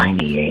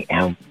 990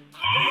 AM,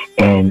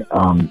 and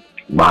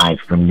live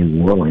from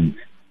New Orleans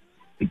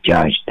with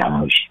Josh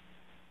Dausch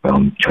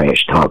from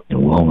Trash Talk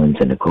New Orleans,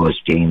 and of course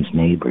James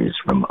Neighbors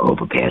from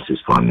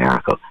Overpasses for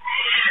America.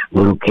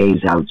 Little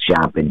K's out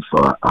shopping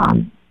for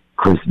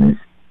Christmas,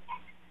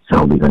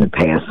 so we're going to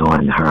pass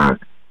on her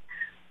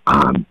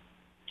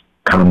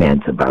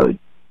comments about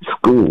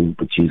school,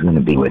 but she's going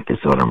to be with us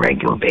on a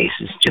regular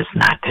basis, just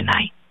not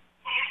tonight.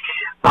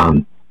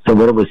 So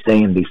what I was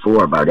saying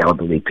before about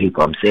elderly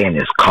people, I'm saying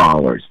there's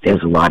callers.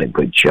 There's a lot of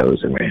good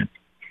shows around.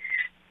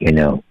 You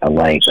know, I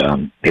like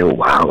Bill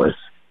Wallace.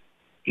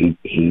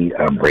 He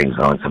brings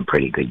on some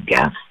pretty good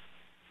guests.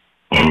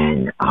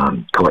 And,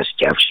 of course,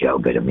 Jeff's show,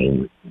 but, I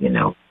mean, you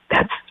know,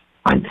 that's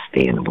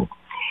understandable.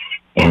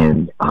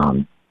 And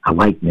I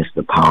like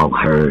Mr. Paul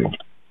Hurd.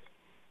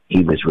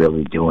 He was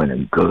really doing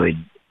a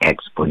good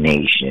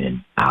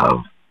explanation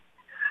of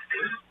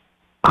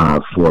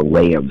for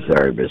lay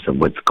observers of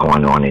what's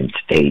going on in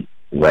state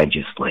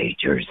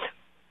legislatures,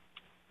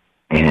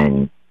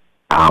 and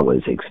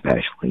ours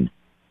especially,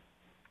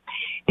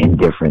 in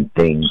different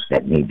things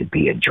that need to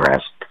be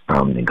addressed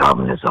from the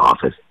governor's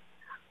office.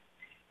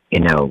 You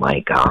know,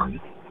 like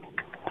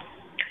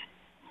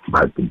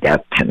about the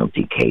death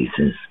penalty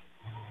cases.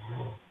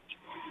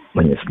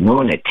 When this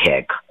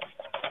lunatic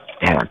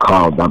that I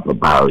called up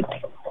about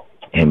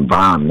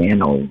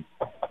environmental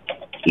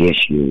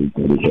issues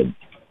that he had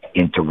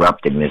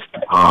interrupted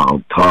Mr.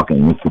 Paul talking.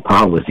 Mr.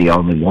 Paul was the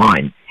only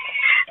one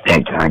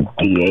that got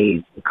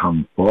DAs to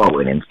come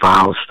forward and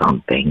file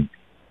something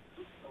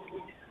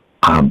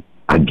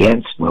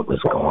against what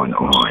was going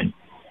on.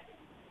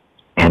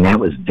 And that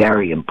was a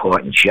very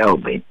important show,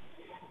 but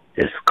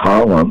this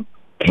caller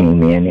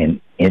came in and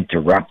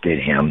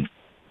interrupted him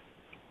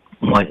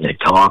wanting to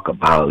talk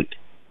about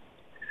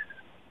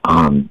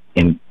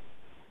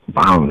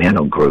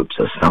environmental groups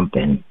or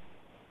something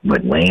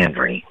with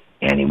Landry,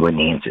 and he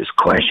wouldn't answer his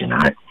question.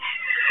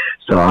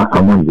 So I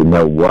wanted to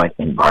know what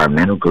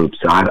environmental groups.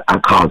 So I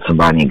called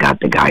somebody and got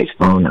the guy's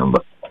phone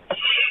number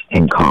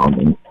and called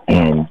him.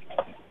 And,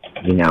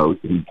 you know,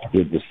 he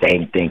did the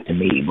same thing to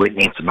me. He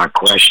wouldn't answer my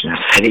question.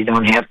 I said, he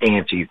don't have to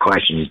answer your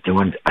question. He's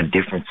doing a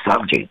different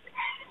subject.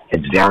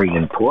 It's very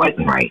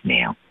important right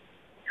now.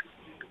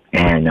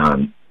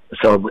 And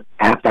so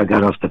after I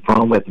got off the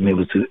phone with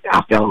him,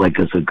 I felt like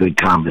it was a good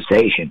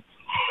conversation.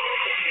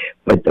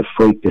 But the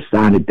freak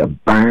decided to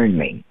burn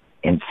me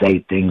and say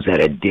things that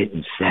I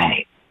didn't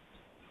say.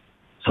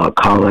 So I'll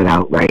call it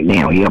out right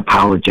now. He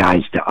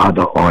apologized to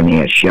other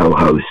on-air show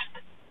hosts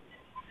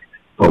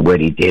for what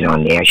he did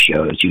on their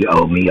shows. You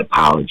owe me an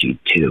apology,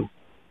 too.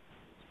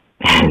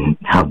 And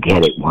I'll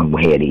get it one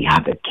way or the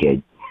other,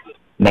 kid.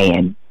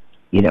 Man,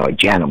 you know, a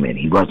gentleman.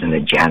 He wasn't a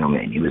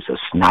gentleman. He was a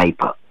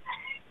sniper.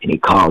 And he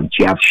called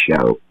Jeff's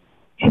show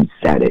and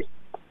said it.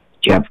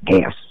 Jeff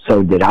gasped.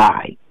 So did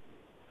I.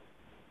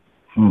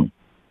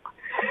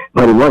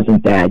 But it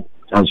wasn't that.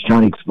 I was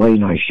trying to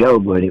explain our show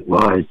what it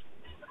was.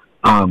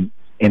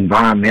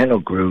 Environmental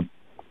group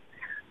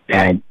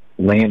that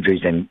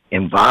Landry's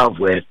involved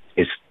with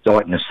is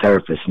starting to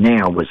surface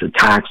now was a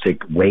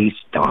toxic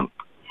waste dump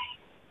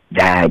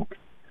that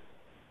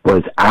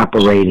was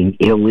operating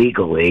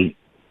illegally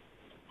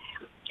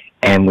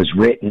and was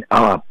written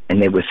up, and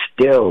they were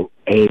still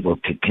able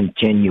to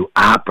continue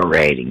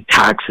operating.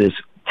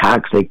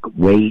 Toxic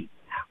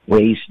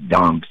waste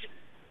dumps.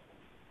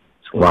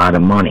 It's a lot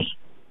of money.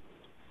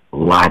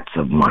 Lots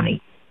of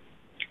money.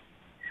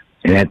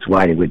 And that's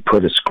why they would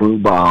put a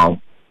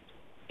screwball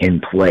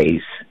in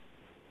place,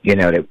 you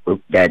know,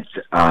 that's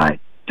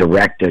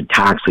director of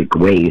toxic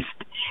waste,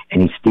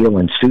 and he's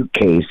stealing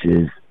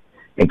suitcases,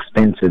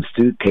 expensive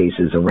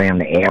suitcases around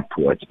the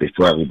airports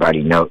before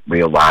everybody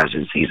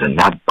realizes he's a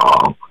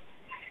nutball.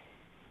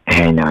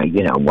 And,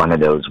 you know, one of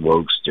those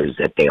wokesters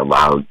that they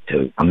allowed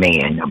to,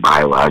 a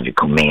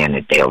biological man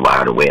that they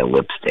allow to wear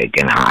lipstick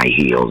and high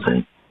heels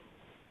and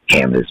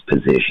have his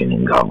position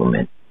in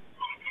government.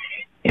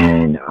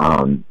 And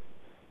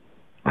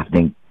I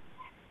think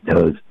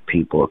those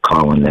people are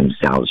calling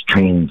themselves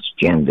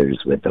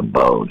transgenders with a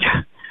boat.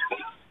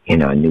 You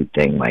know, a new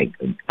thing like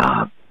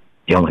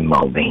Dylan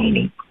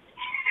Mulvaney.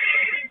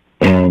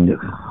 And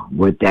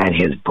what that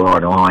has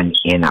brought on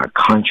in our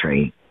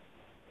country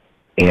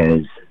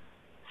is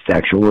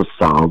sexual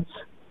assaults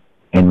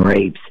and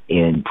rapes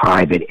in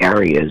private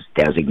areas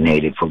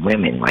designated for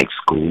women, like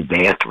school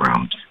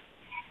bathrooms.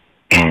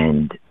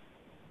 And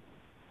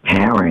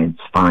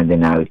parents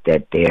finding out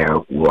that there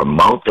were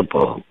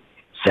multiple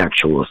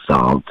sexual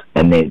assaults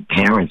and the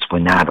parents were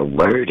not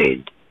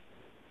alerted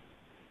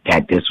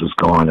that this was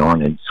going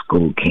on in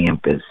school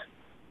campus.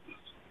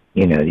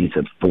 You know, these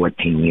are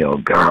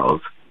 14-year-old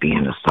girls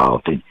being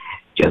assaulted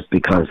just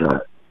because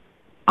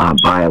a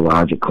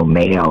biological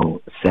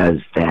male says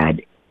that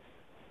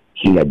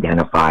he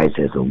identifies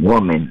as a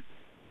woman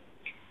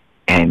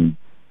and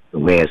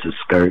wears a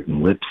skirt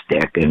and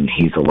lipstick, and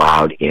he's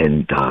allowed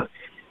in the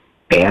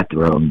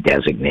bathroom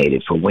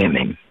designated for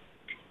women.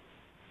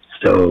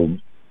 So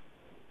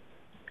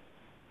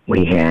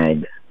we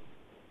had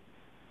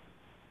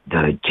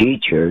the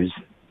teachers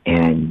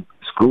and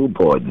school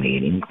board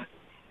meetings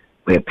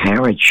where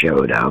parents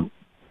showed up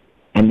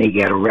and they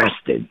get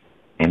arrested.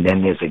 And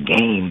then there's a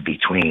game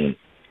between,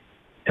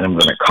 and I'm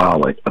going to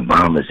call it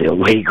Obama's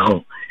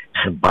illegal,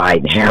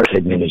 Biden-Harris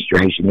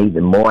administration,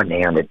 even more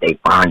now that they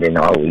find in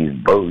all these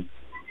votes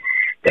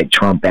that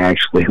Trump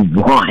actually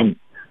won.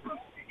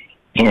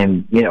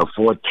 And,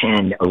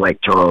 410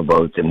 electoral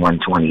votes and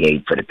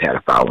 128 for the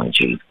pedophile in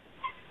chief.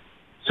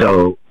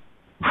 So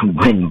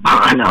when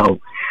Bono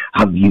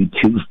of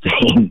U2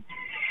 fame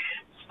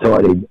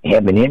started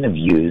having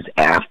interviews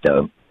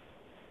after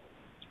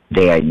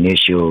their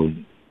initial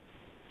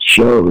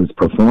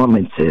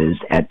performances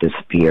at the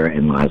Sphere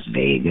in Las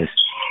Vegas,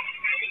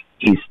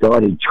 he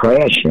started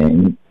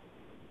trashing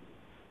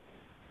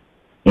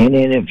in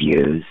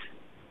interviews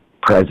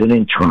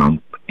President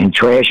Trump and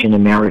trashing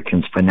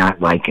Americans for not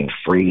liking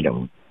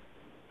freedom,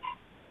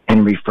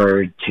 and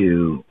referred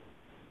to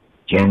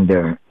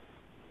gender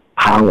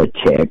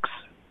politics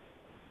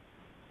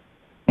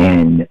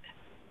and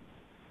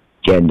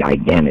gender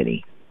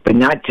identity, but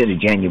not to the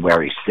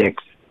January 6th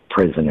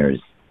prisoners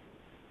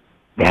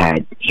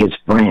that his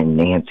friend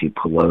Nancy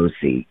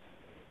Pelosi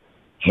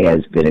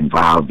has been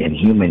involved in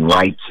human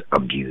rights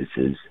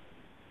abuses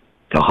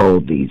to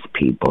hold these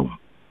people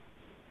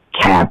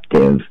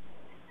captive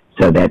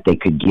so that they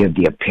could give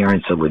the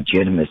appearance of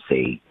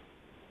legitimacy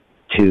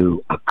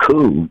to a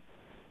coup.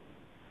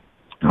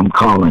 I'm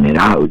calling it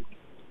out.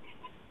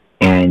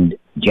 And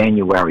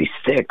January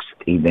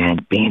 6th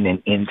event being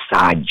an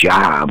inside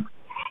job,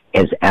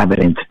 as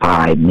evidenced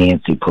by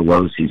Nancy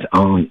Pelosi's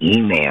own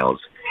emails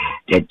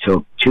that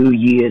took 2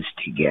 years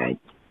to get.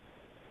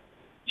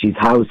 She's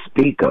House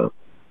Speaker.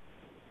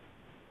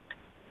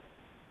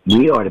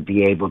 We ought to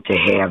be able to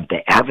have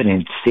the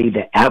evidence, see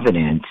the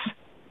evidence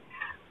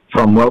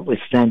from what was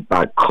sent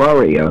by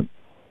courier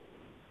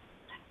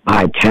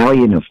by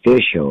Italian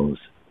officials,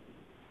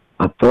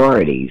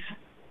 authorities,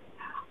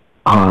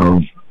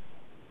 of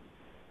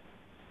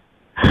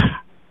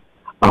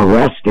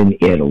arrest in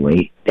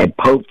Italy that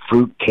Pope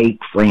Fruitcake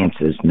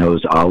Francis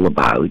knows all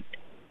about,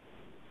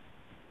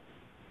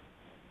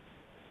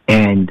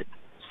 and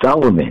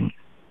Sullivan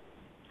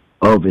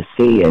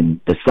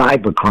overseeing the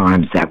cyber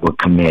crimes that were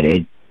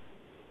committed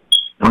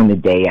on the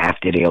day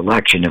after the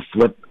election to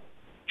flip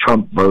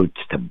Trump votes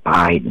to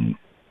Biden,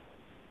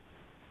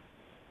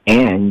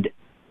 and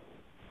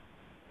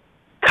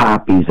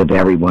copies of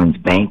everyone's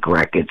bank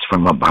records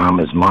from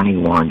Obama's money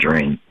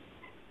laundering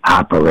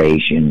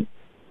operation,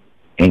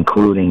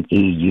 including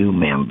EU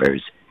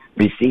members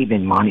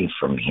receiving money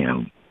from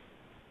him.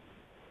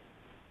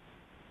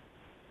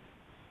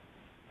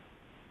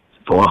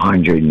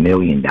 $400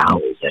 million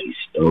that he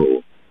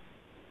stole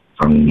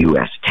from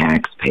U.S.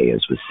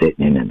 taxpayers was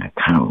sitting in an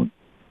account,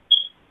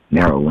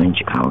 Merrill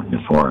Lynch account in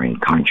a foreign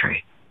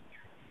country.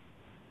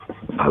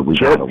 We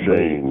got to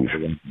change.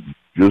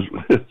 Just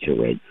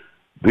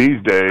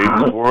these days,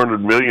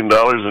 $400 million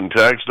in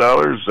tax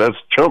dollars, that's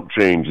chump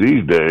change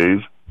these days.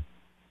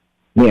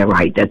 Yeah,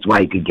 right. That's why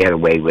you could get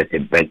away with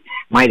it, but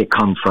might have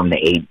come from the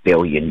 $8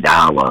 billion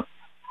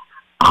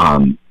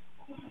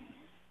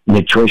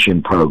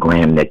nutrition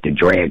program that the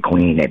drag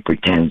queen that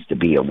pretends to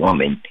be a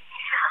woman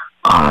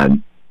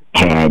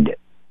had,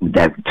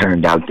 that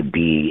turned out to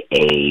be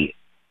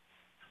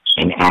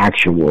an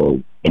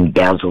actual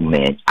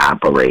embezzlement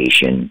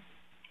operation,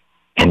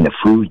 and the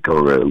food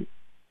guru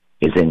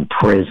is in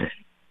prison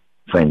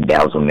for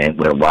embezzlement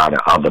with a lot of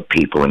other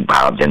people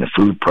involved in the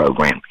food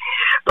program.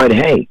 But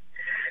hey,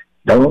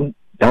 don't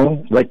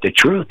let the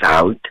truth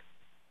out.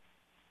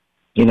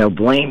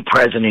 Blame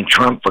President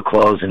Trump for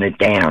closing it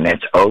down.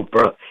 That's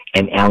Oprah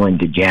and Ellen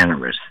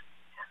DeGeneres.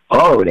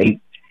 Oh,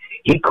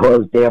 he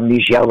closed down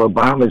Michelle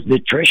Obama's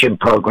nutrition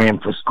program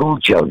for school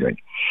children.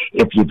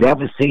 If you've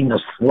ever seen the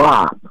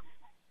slop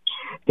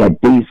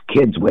that these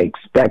kids were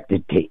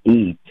expected to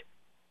eat,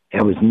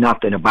 there was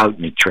nothing about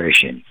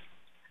nutrition.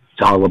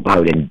 It's all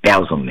about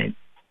embezzlement.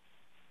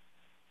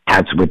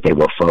 That's what they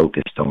were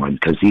focused on,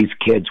 because these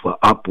kids were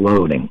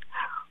uploading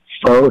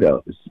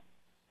photos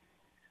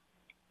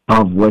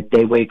of what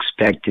they were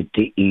expected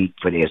to eat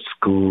for their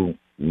school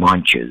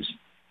lunches.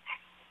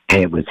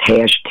 And it was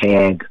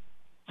hashtag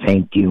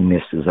thank you,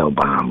 Mrs.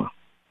 Obama.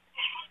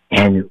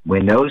 And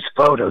when those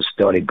photos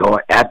started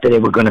going, after they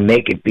were going to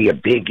make it be a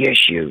big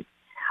issue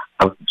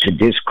to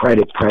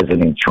discredit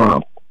President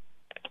Trump,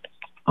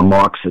 a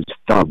Marxist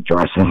thug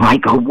dressing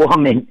like a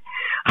woman,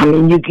 I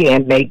mean, you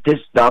can't make this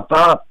stuff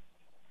up.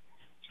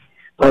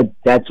 But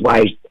that's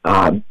why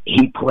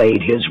he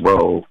played his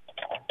role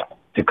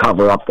to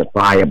cover up the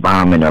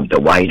firebombing of the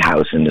White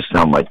House in the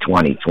summer of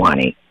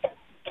 2020,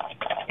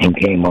 and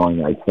came on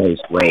like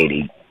First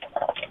Lady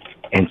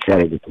and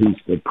said it was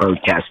peaceful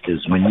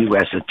protesters when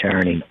U.S.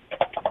 Attorney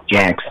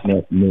Jack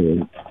Smith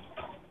knew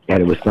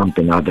that it was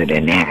something other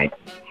than that.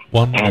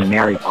 And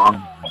Mary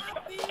Bond,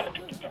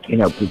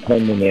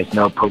 pretending there's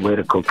no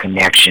political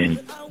connection.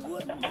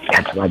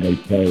 That's why they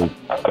say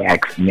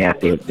Jack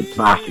Smith is the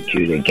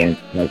prosecutor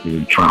against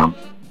President Trump.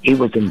 He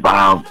was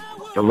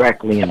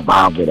directly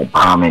involved with a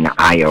bomb in the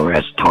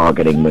IRS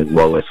targeting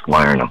Willis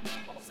Lerner.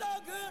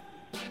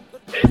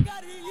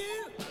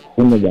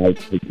 In the White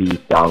House,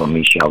 all of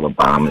Michelle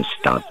Obama's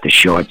stuff, the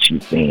shorts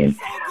you're seeing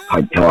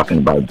are talking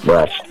about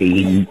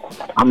breastfeeding.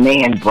 A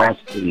man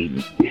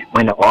breastfeeding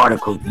when the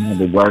articles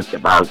never worked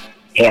about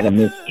had a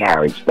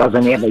miscarriage,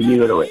 doesn't have a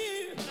uterus.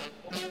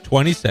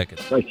 20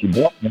 seconds. But she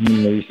bought one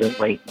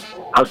recently.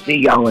 I'll see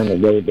y'all in a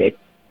little bit.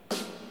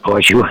 Of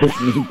course, you're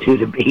listening to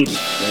the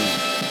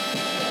Beatles.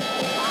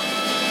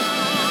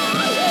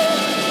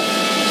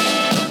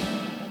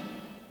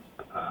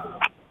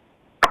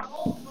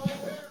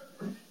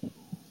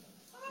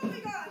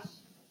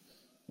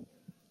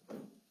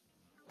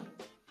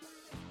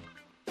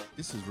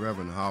 This is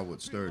Reverend Howard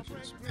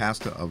Sturgis,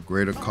 pastor of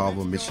Greater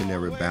Carver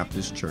Missionary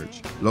Baptist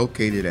Church,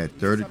 located at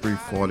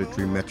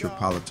 3343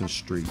 Metropolitan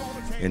Street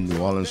in New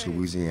Orleans,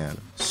 Louisiana.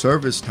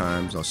 Service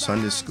times are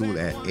Sunday school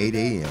at 8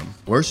 a.m.,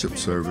 worship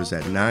service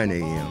at 9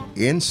 a.m.,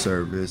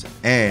 in-service,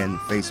 and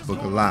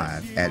Facebook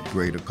Live at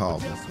Greater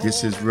Carver.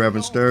 This is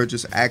Reverend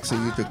Sturgis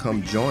asking you to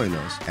come join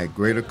us at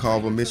Greater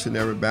Carver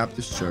Missionary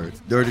Baptist Church,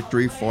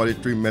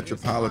 3343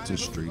 Metropolitan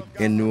Street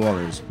in New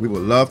Orleans. We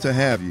would love to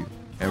have you.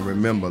 And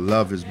remember,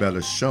 love is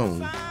better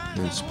shown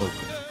than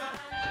spoken.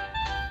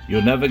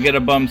 You'll never get a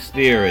bum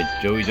steer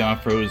at Joey John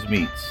Fro's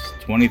Meats,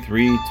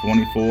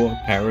 2324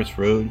 Paris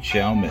Road,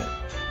 Chalmette.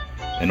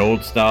 An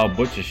old-style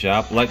butcher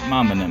shop like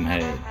Mom and them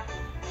had.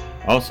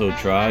 Also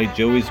try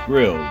Joey's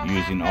Grill,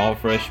 using all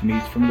fresh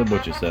meats from the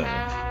butcher side.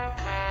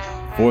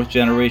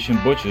 Fourth-generation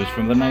butchers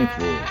from the 9th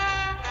Ward.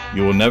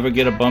 You will never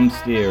get a bum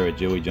steer at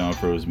Joey John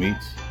Fro's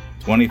Meats,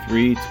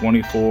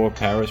 2324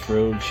 Paris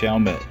Road,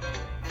 Chalmette,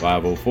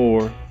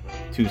 504-279-6590.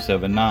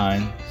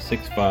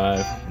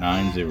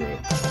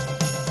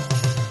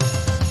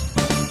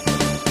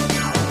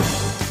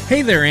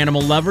 Hey there,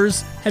 animal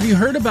lovers! Have you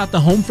heard about the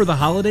Home for the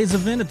Holidays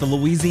event at the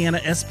Louisiana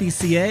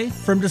SPCA?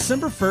 From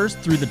December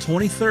 1st through the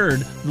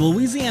 23rd, the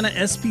Louisiana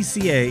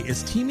SPCA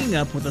is teaming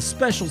up with a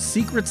special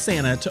Secret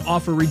Santa to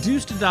offer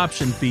reduced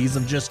adoption fees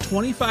of just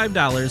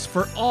 $25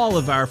 for all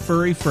of our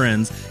furry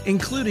friends,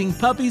 including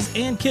puppies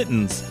and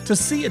kittens. To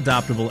see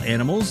adoptable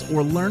animals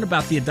or learn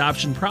about the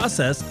adoption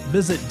process,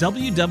 visit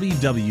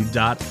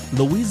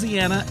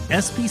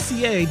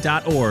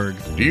www.louisianaspca.org.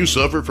 Do you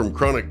suffer from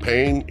chronic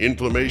pain,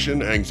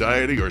 inflammation,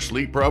 anxiety, or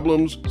sleep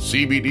problems?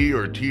 CBD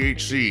or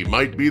THC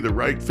might be the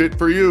right fit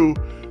for you.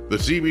 The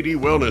CBD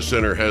Wellness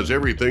Center has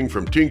everything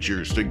from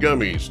tinctures to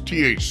gummies,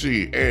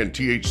 THC, and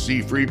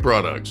THC-free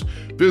products.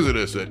 Visit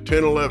us at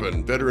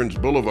 1011 Veterans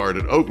Boulevard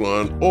at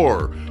Oaklawn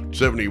or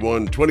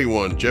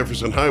 7121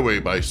 Jefferson Highway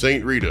by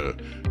St. Rita.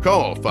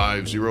 Call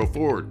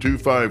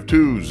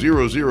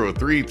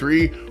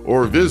 504-252-0033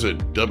 or visit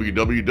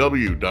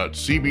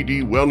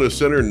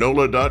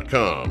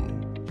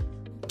www.cbdwellnesscenternola.com.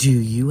 Do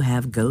you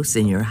have ghosts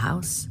in your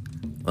house?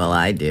 Well,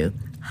 I do.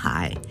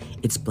 Hi,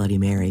 it's Bloody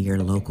Mary, your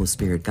local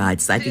spirit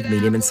guide, psychic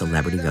medium, and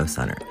celebrity ghost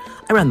hunter.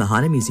 I run the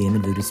Haunted Museum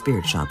and Voodoo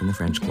Spirit Shop in the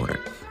French Quarter.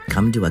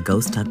 Come do a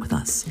ghost hunt with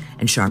us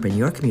and sharpen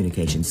your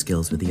communication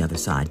skills with the other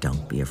side.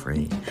 Don't be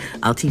afraid.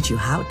 I'll teach you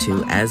how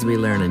to as we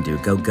learn and do.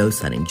 Go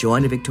ghost hunting,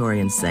 join a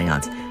Victorian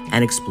seance,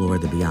 and explore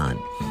the beyond.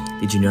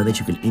 Did you know that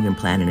you can even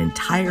plan an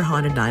entire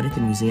haunted night at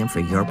the museum for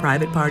your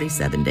private party?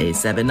 7 days,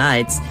 7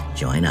 nights.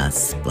 Join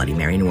us.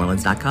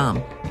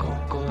 BloodyMaryNewOrleans.com.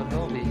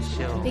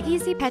 Big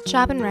Easy Pet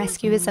Shop and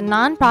Rescue is a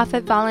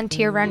non-profit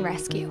volunteer-run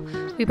rescue.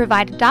 We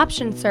provide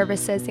adoption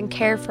services and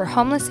care for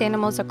homeless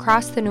animals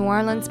across the New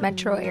Orleans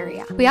metro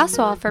area. We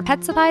also offer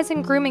pet supplies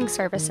and grooming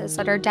services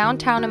at our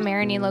downtown and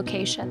Marigny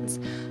locations.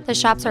 The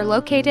shops are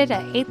located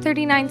at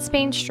 839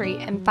 Spain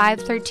Street and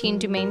 513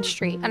 Dumaine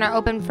Street and are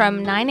open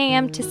from 9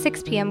 a.m. to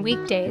 6 p.m.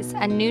 weekdays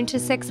and noon to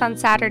 6 on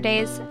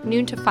Saturdays,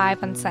 noon to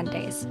 5 on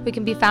Sundays. We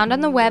can be found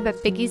on the web at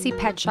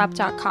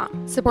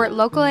BigEasyPetShop.com. Support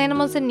local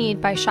animals in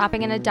need by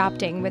shopping and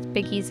adopting with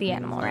Big Easy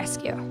Animal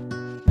Rescue.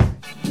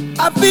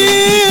 I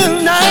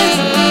feel nice,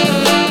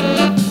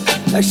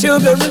 like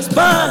sugar and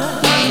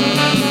spice.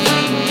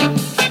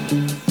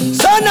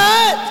 So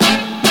nice,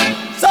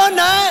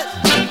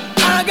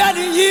 I got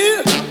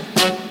you.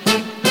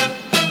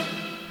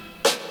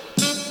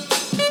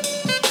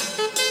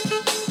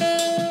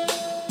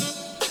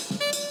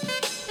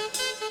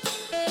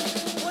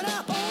 When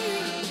I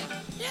hold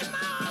you in my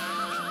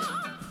arms,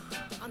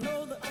 I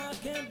know that I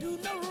can't do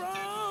no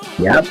wrong.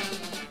 Yep,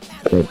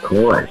 of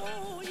course.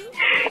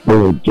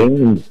 The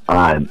James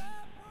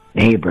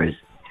neighbors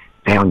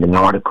found an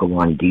article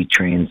on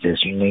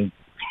detransitioning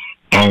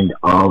and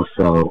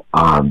also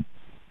a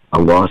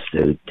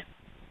lawsuit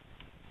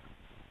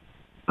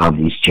of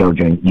these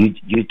children.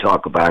 You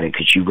talk about it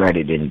because you read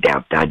it in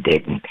depth. I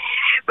didn't,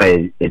 but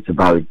it's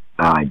about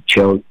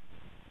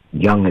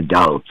young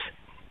adults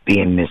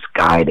being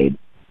misguided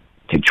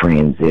to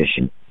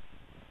transition,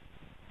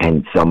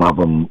 and some of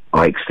them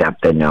are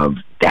accepting of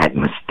that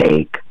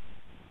mistake,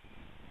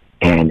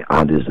 and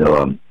others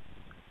are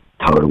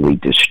totally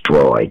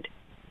destroyed.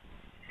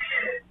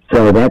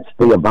 So that's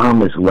the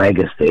Obama's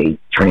legacy,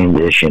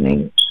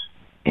 transitioning,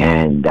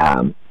 and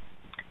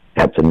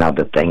that's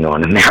another thing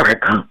on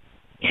America.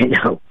 You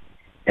know,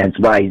 that's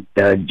why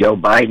Joe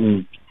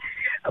Biden,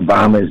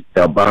 Obama's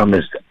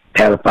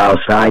pedophile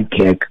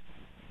sidekick,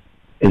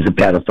 is a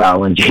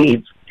pedophile in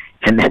chief,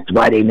 and that's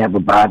why they never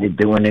bothered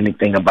doing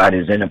anything about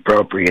his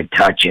inappropriate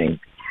touching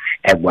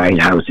at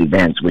White House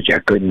events, which I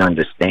couldn't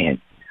understand.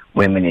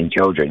 Women and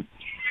children.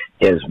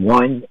 There's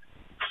one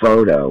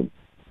photo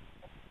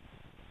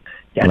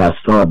that I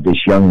saw of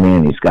this young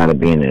man. He's got to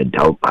be an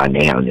adult by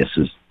now, and this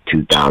is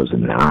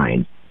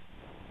 2009,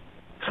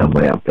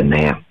 somewhere up in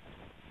there.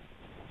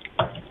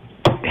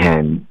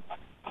 And,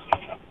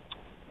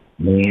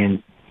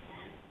 man,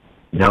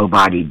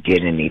 nobody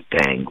did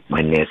anything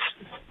when this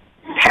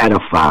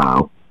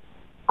pedophile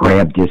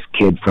grabbed this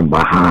kid from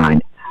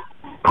behind,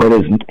 put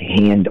his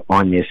hand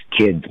on this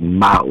kid's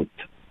mouth,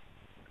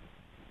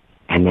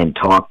 and then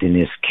talked in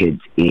this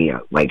kid's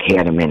ear, like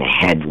had him in a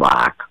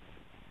headlock.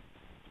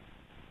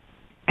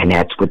 And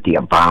that's what the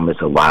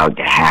Obamas allowed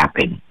to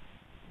happen,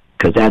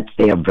 because that's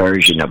their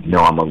version of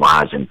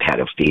normalizing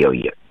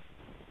pedophilia.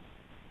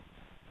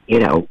 You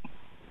know,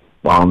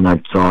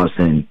 walnut sauce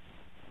and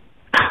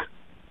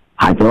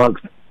hot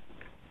dogs.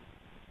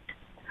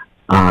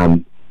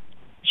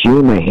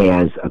 Schumer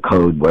has a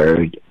code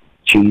word,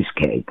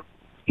 cheesecake.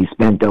 He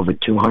spent over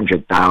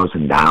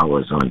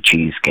 $200,000 on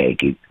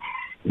cheesecake.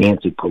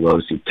 Nancy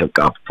Pelosi took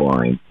up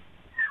for him,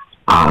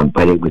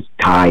 but it was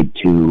tied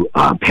to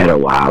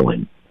Pedo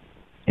Island,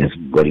 is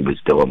what he was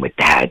doing with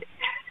that.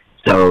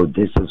 So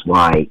this is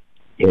why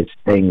there's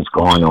things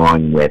going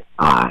on with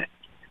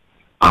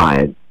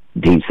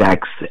these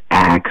acts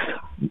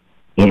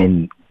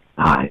in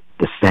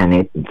the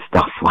Senate and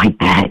stuff like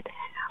that.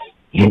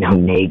 You know,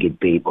 naked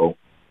people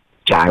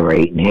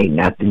gyrating. Hey,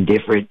 nothing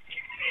different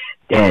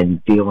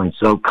than feeling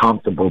so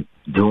comfortable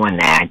doing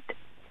that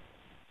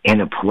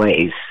in a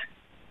place.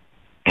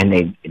 And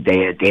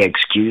their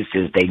excuse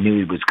is they knew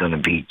he was going to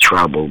be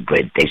trouble,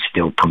 but they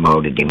still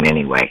promoted him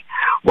anyway.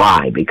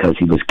 Why? Because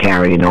he was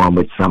carrying on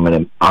with some of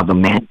the other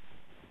men?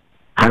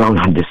 I don't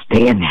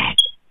understand that.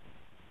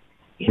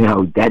 You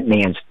know, that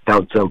man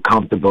felt so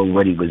comfortable with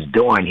what he was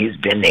doing. He's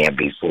been there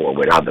before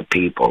with other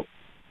people.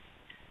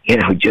 You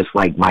know, just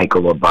like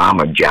Michael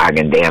Obama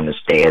jogging down the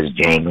stairs,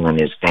 jangling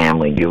his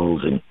family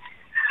jewels in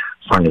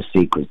front of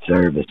Secret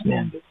Service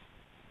members.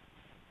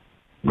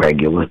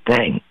 Regular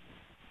thing.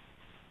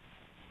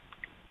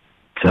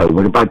 So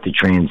what about the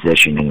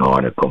transitioning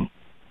article,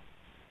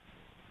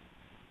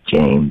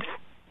 James?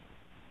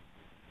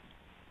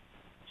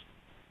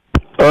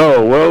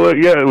 Oh, well,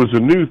 yeah, it was a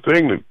new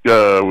thing that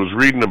I was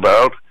reading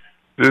about.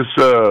 This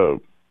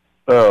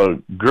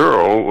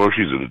girl, well,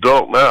 she's an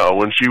adult now,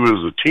 when she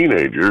was a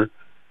teenager,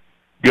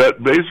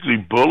 got basically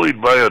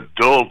bullied by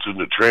adults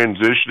into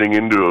transitioning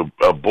into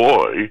a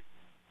boy.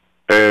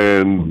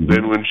 And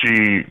then when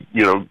she,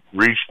 you know,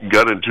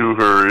 got into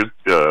her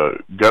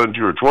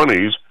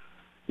 20s,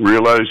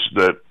 realized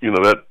that, you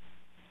know, that's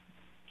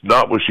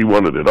not what she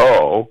wanted at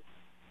all,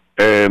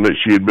 and that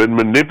she had been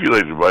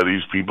manipulated by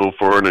these people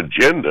for an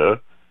agenda,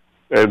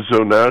 and so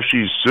now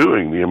she's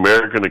suing the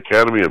American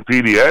Academy of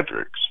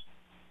Pediatrics.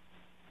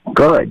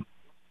 Good,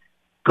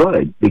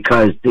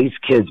 because these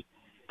kids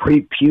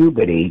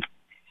pre-puberty,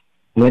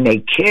 when they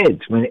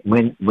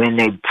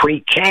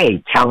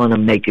pre-K, telling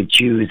them they could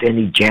choose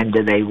any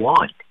gender they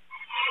want,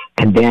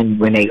 and then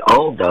when they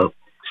older,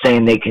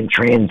 saying they can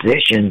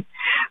transition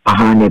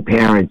behind their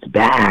parents'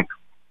 back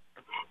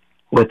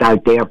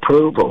without their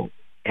approval.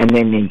 And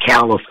then in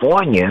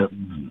California,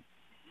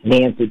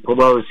 Nancy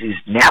Pelosi's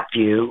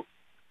nephew,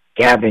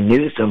 Gavin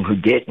Newsom, who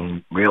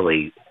didn't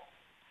really,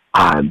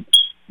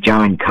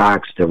 John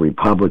Cox, the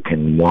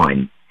Republican,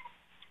 won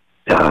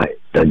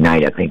the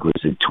night, I think it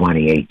was the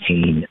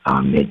 2018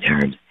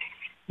 midterms,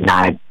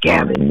 not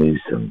Gavin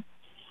Newsom.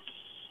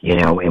 You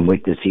know, and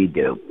what does he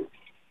do?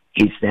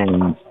 He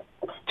sends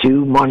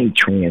 2 money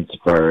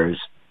transfers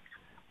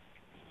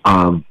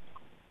of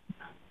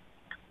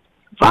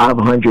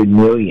 $500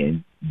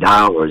 million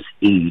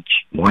each,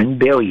 $1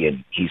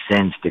 billion he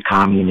sends to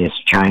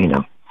communist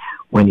China.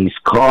 When he's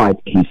caught,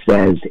 he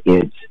says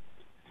it's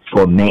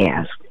for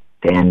masks,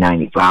 the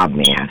N95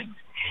 masks,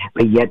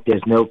 but yet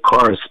there's no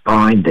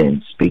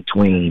correspondence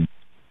between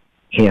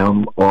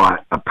him or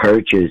a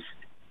purchase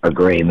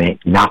agreement,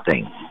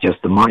 nothing, just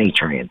a money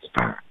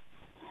transfer.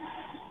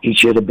 He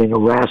should have been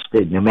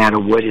arrested no matter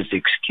what his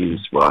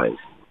excuse was.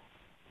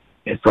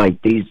 It's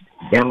like these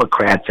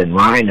Democrats and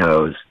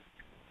rhinos,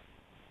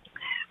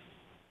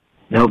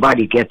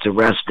 nobody gets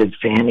arrested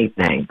for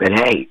anything. But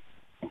hey,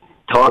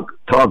 talk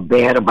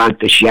bad about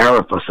the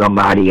sheriff or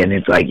somebody, and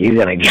it's like you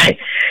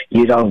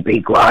don't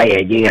be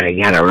quiet, you're gonna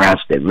get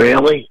arrested.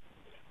 Really?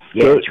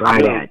 Yeah,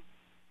 try that.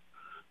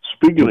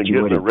 Speaking of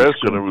getting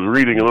arrested, I was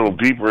reading a little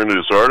deeper into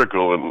this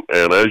article,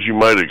 and as you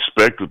might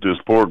expect with this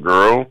poor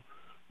girl,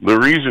 the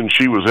reason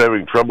she was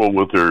having trouble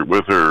with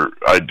her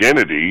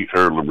identity,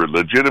 her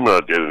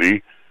legitimate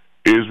identity,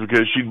 is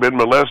because she'd been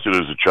molested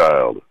as a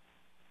child.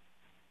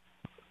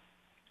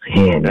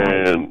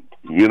 And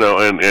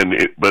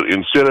but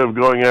instead of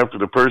going after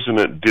the person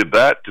that did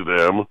that to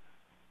them,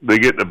 they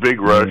get in a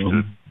big rush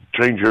to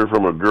change her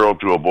from a girl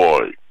to a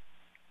boy.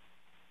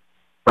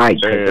 Right,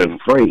 and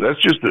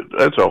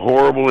that's a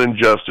horrible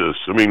injustice.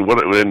 I mean,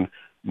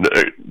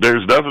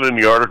 there's nothing in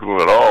the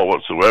article at all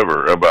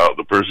whatsoever about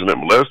the person that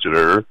molested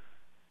her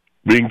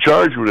being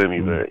charged with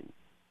anything.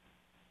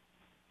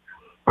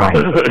 Right.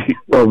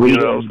 Well, we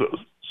had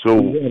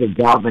a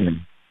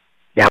governor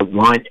that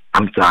wanted.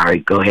 I'm sorry.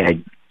 Go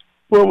ahead.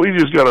 Well, we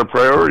just got our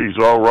priorities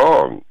all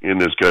wrong in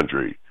this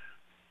country.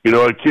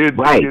 A kid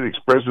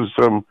expresses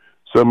some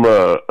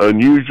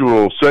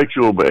unusual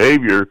sexual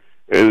behavior,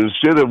 and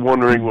instead of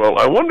wondering, well,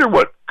 I wonder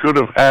what could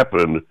have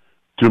happened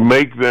to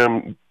make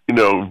them,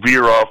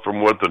 veer off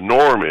from what the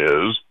norm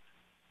is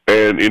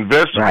and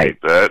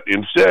investigate that,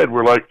 instead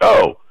we're like,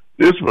 oh,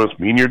 this must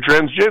mean you're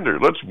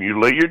transgender. Let's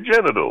mutilate your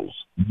genitals.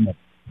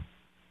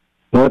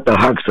 Martha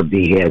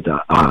Huxley has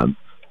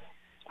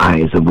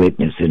is a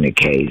witness in the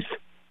case,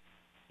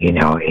 and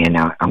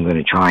I'm going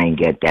to try and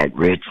get that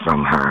writ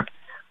from her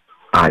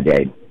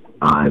that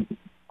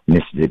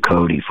Mr.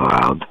 Ducote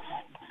filed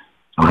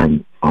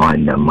on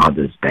the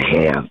mother's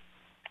behalf.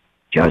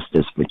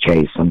 Justice for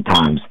Chase.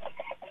 Sometimes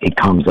it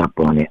comes up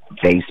on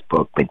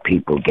Facebook, but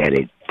people get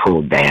it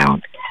pulled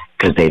down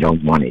because they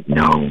don't want it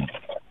known,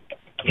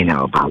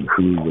 about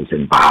who was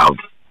involved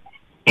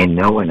in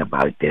knowing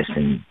about this,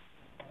 and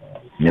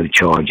no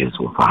charges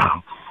were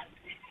filed.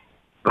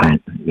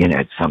 But,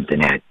 it's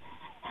something that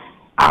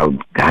I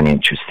got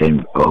interested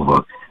in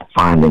over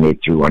finding it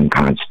through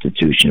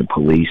unconstitutional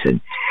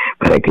policing.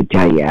 But I could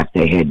tell you,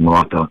 after I had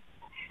Martha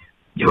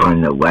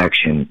during the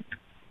election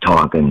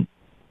talking,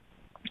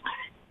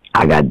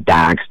 I got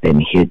doxxed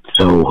and hit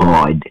so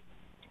hard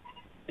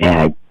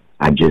that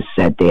I just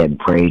sat there and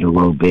prayed a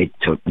little bit,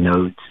 took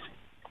notes,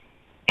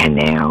 and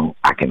now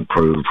I can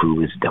prove who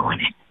was doing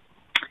it.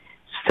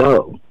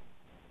 So,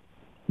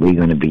 we're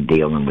going to be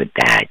dealing with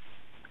that.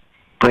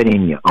 Put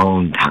in your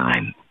own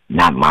time,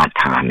 not my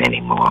time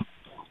anymore.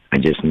 I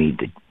just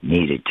needed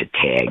to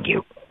tag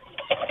you.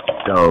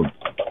 So,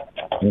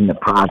 in the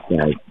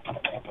process,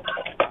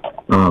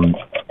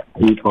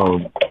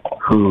 people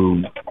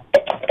who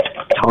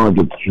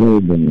target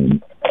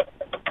children,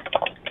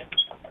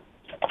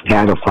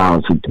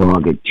 pedophiles who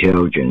target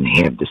children,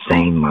 have the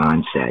same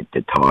mindset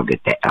to target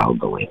the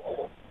elderly.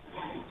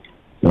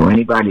 So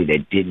anybody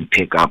that didn't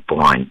pick up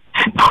on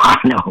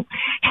porno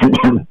and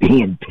them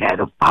being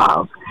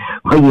pedophiles,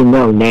 well, you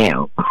know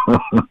now.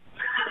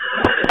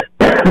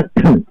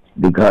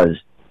 Because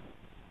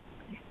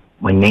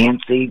when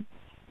Nancy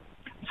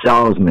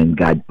Salzman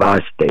got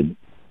busted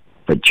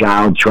for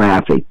child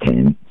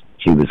trafficking,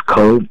 she was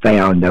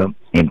co-founder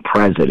and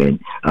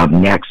president of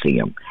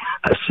NXIVM,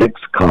 a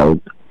sex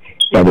cult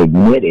that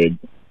admitted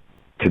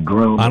to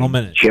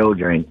grooming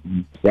children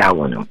and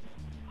selling them.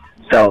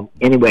 So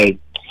anyway,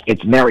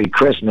 it's Merry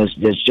Christmas.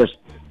 There's just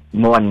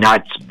more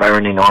nuts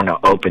burning on an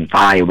open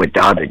fire with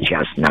the other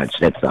chestnuts.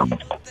 That's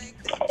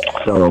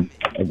So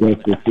I guess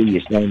we'll see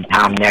you same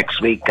time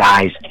next week,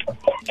 guys.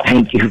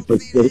 Thank you for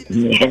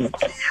sitting in,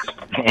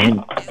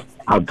 and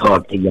I'll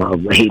talk to y'all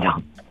later.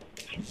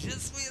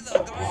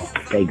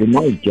 Say good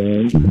night,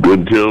 James.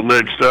 Until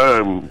next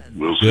time,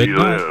 we'll see you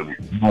then.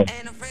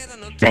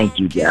 Thank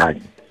you,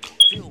 God.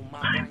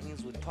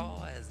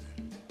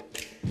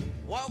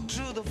 Walk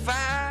through the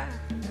fire,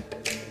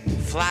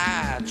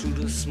 fly through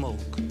the smoke.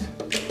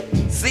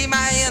 See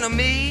my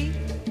enemy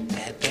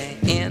at the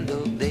end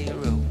of their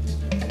road.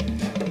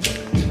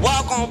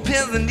 Walk on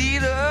pins and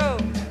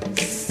needles,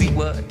 see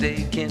what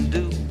they can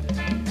do.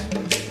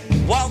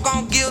 Walk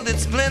on gilded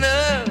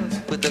splinters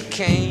with the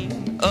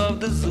king of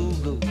the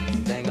Zulu.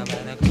 Dang, I'm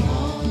at a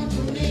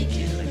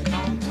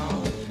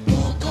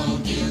walk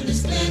on gilded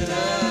splinters.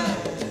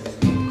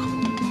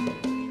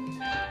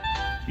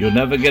 You'll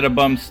never get a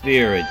bum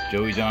steer at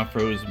Joey John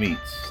Fro's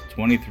Meats,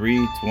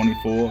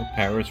 2324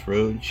 Paris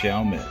Road,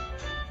 Chalmette.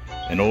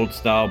 An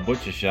old-style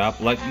butcher shop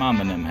like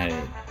Mom and them had.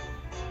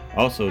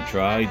 Also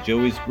try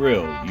Joey's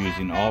Grill,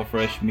 using all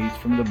fresh meats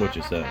from the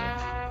butcher cellar.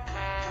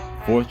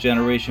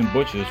 4th-generation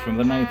butchers from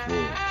the 9th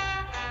Ward.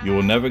 You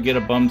will never get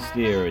a bum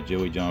steer at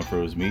Joey John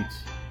Fro's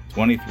Meats,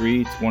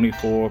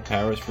 2324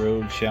 Paris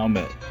Road,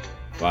 Chalmette.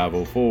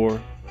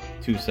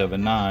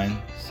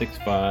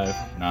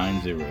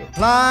 504-279-6590.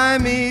 Fly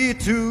me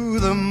to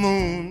the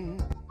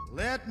moon.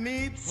 Let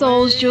me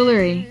Souls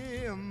Jewelry.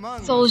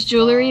 Souls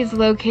Jewelry is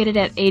located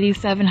at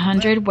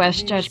 8700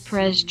 West Judge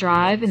Perez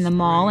Drive in the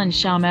mall in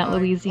Chalmette,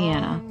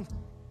 Louisiana.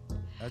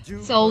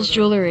 Souls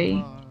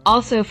Jewelry,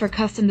 also for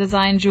custom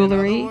design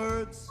jewelry,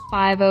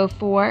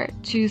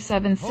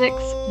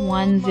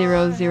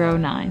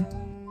 504-276-1009.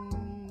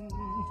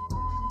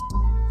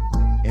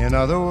 In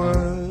other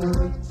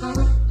words,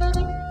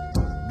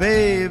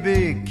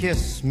 baby,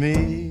 kiss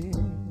me.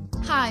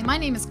 Hi, my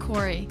name is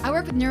Corey. I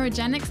work with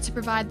Neurogenics to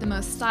provide the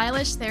most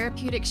stylish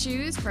therapeutic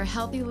shoes for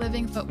healthy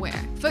living footwear.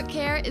 Foot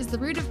care is the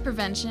root of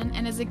prevention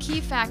and is a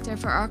key factor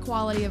for our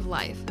quality of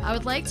life. I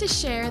would like to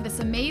share this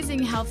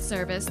amazing health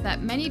service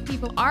that many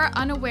people are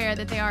unaware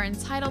that they are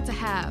entitled to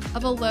have,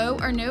 of a low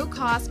or no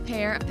cost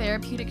pair of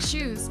therapeutic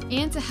shoes,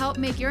 and to help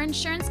make your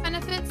insurance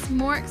benefits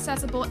more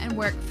accessible and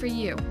work for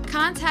you.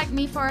 Contact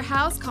me for a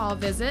house call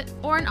visit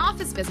or an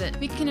office visit.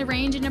 We can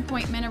arrange an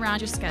appointment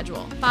around your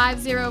schedule.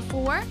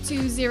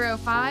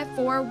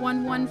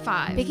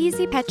 504-205-4115. Big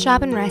Easy Pet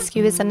Shop and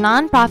Rescue is a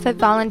non-profit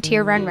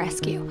volunteer-run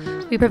rescue.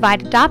 We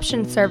provide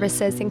adoption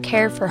services and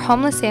care for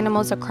homeless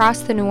animals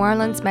across the New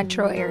Orleans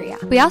metro area.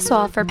 We also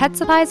offer pet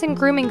supplies and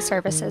grooming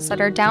services at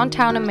our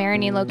downtown and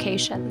Marigny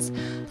locations.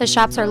 The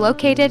shops are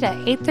located at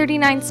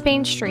 839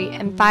 Spain Street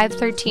and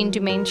 513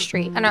 Dumaine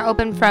Street and are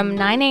open from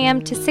 9 a.m.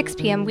 to 6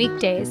 p.m.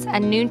 weekdays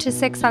and noon to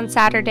 6 on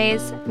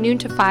Saturdays, noon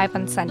to 5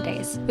 on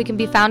Sundays. We can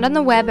be found on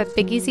the web at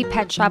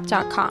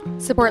BigEasyPetShop.com.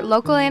 Support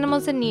local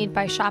animals in need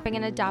by shopping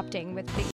and adopting with Big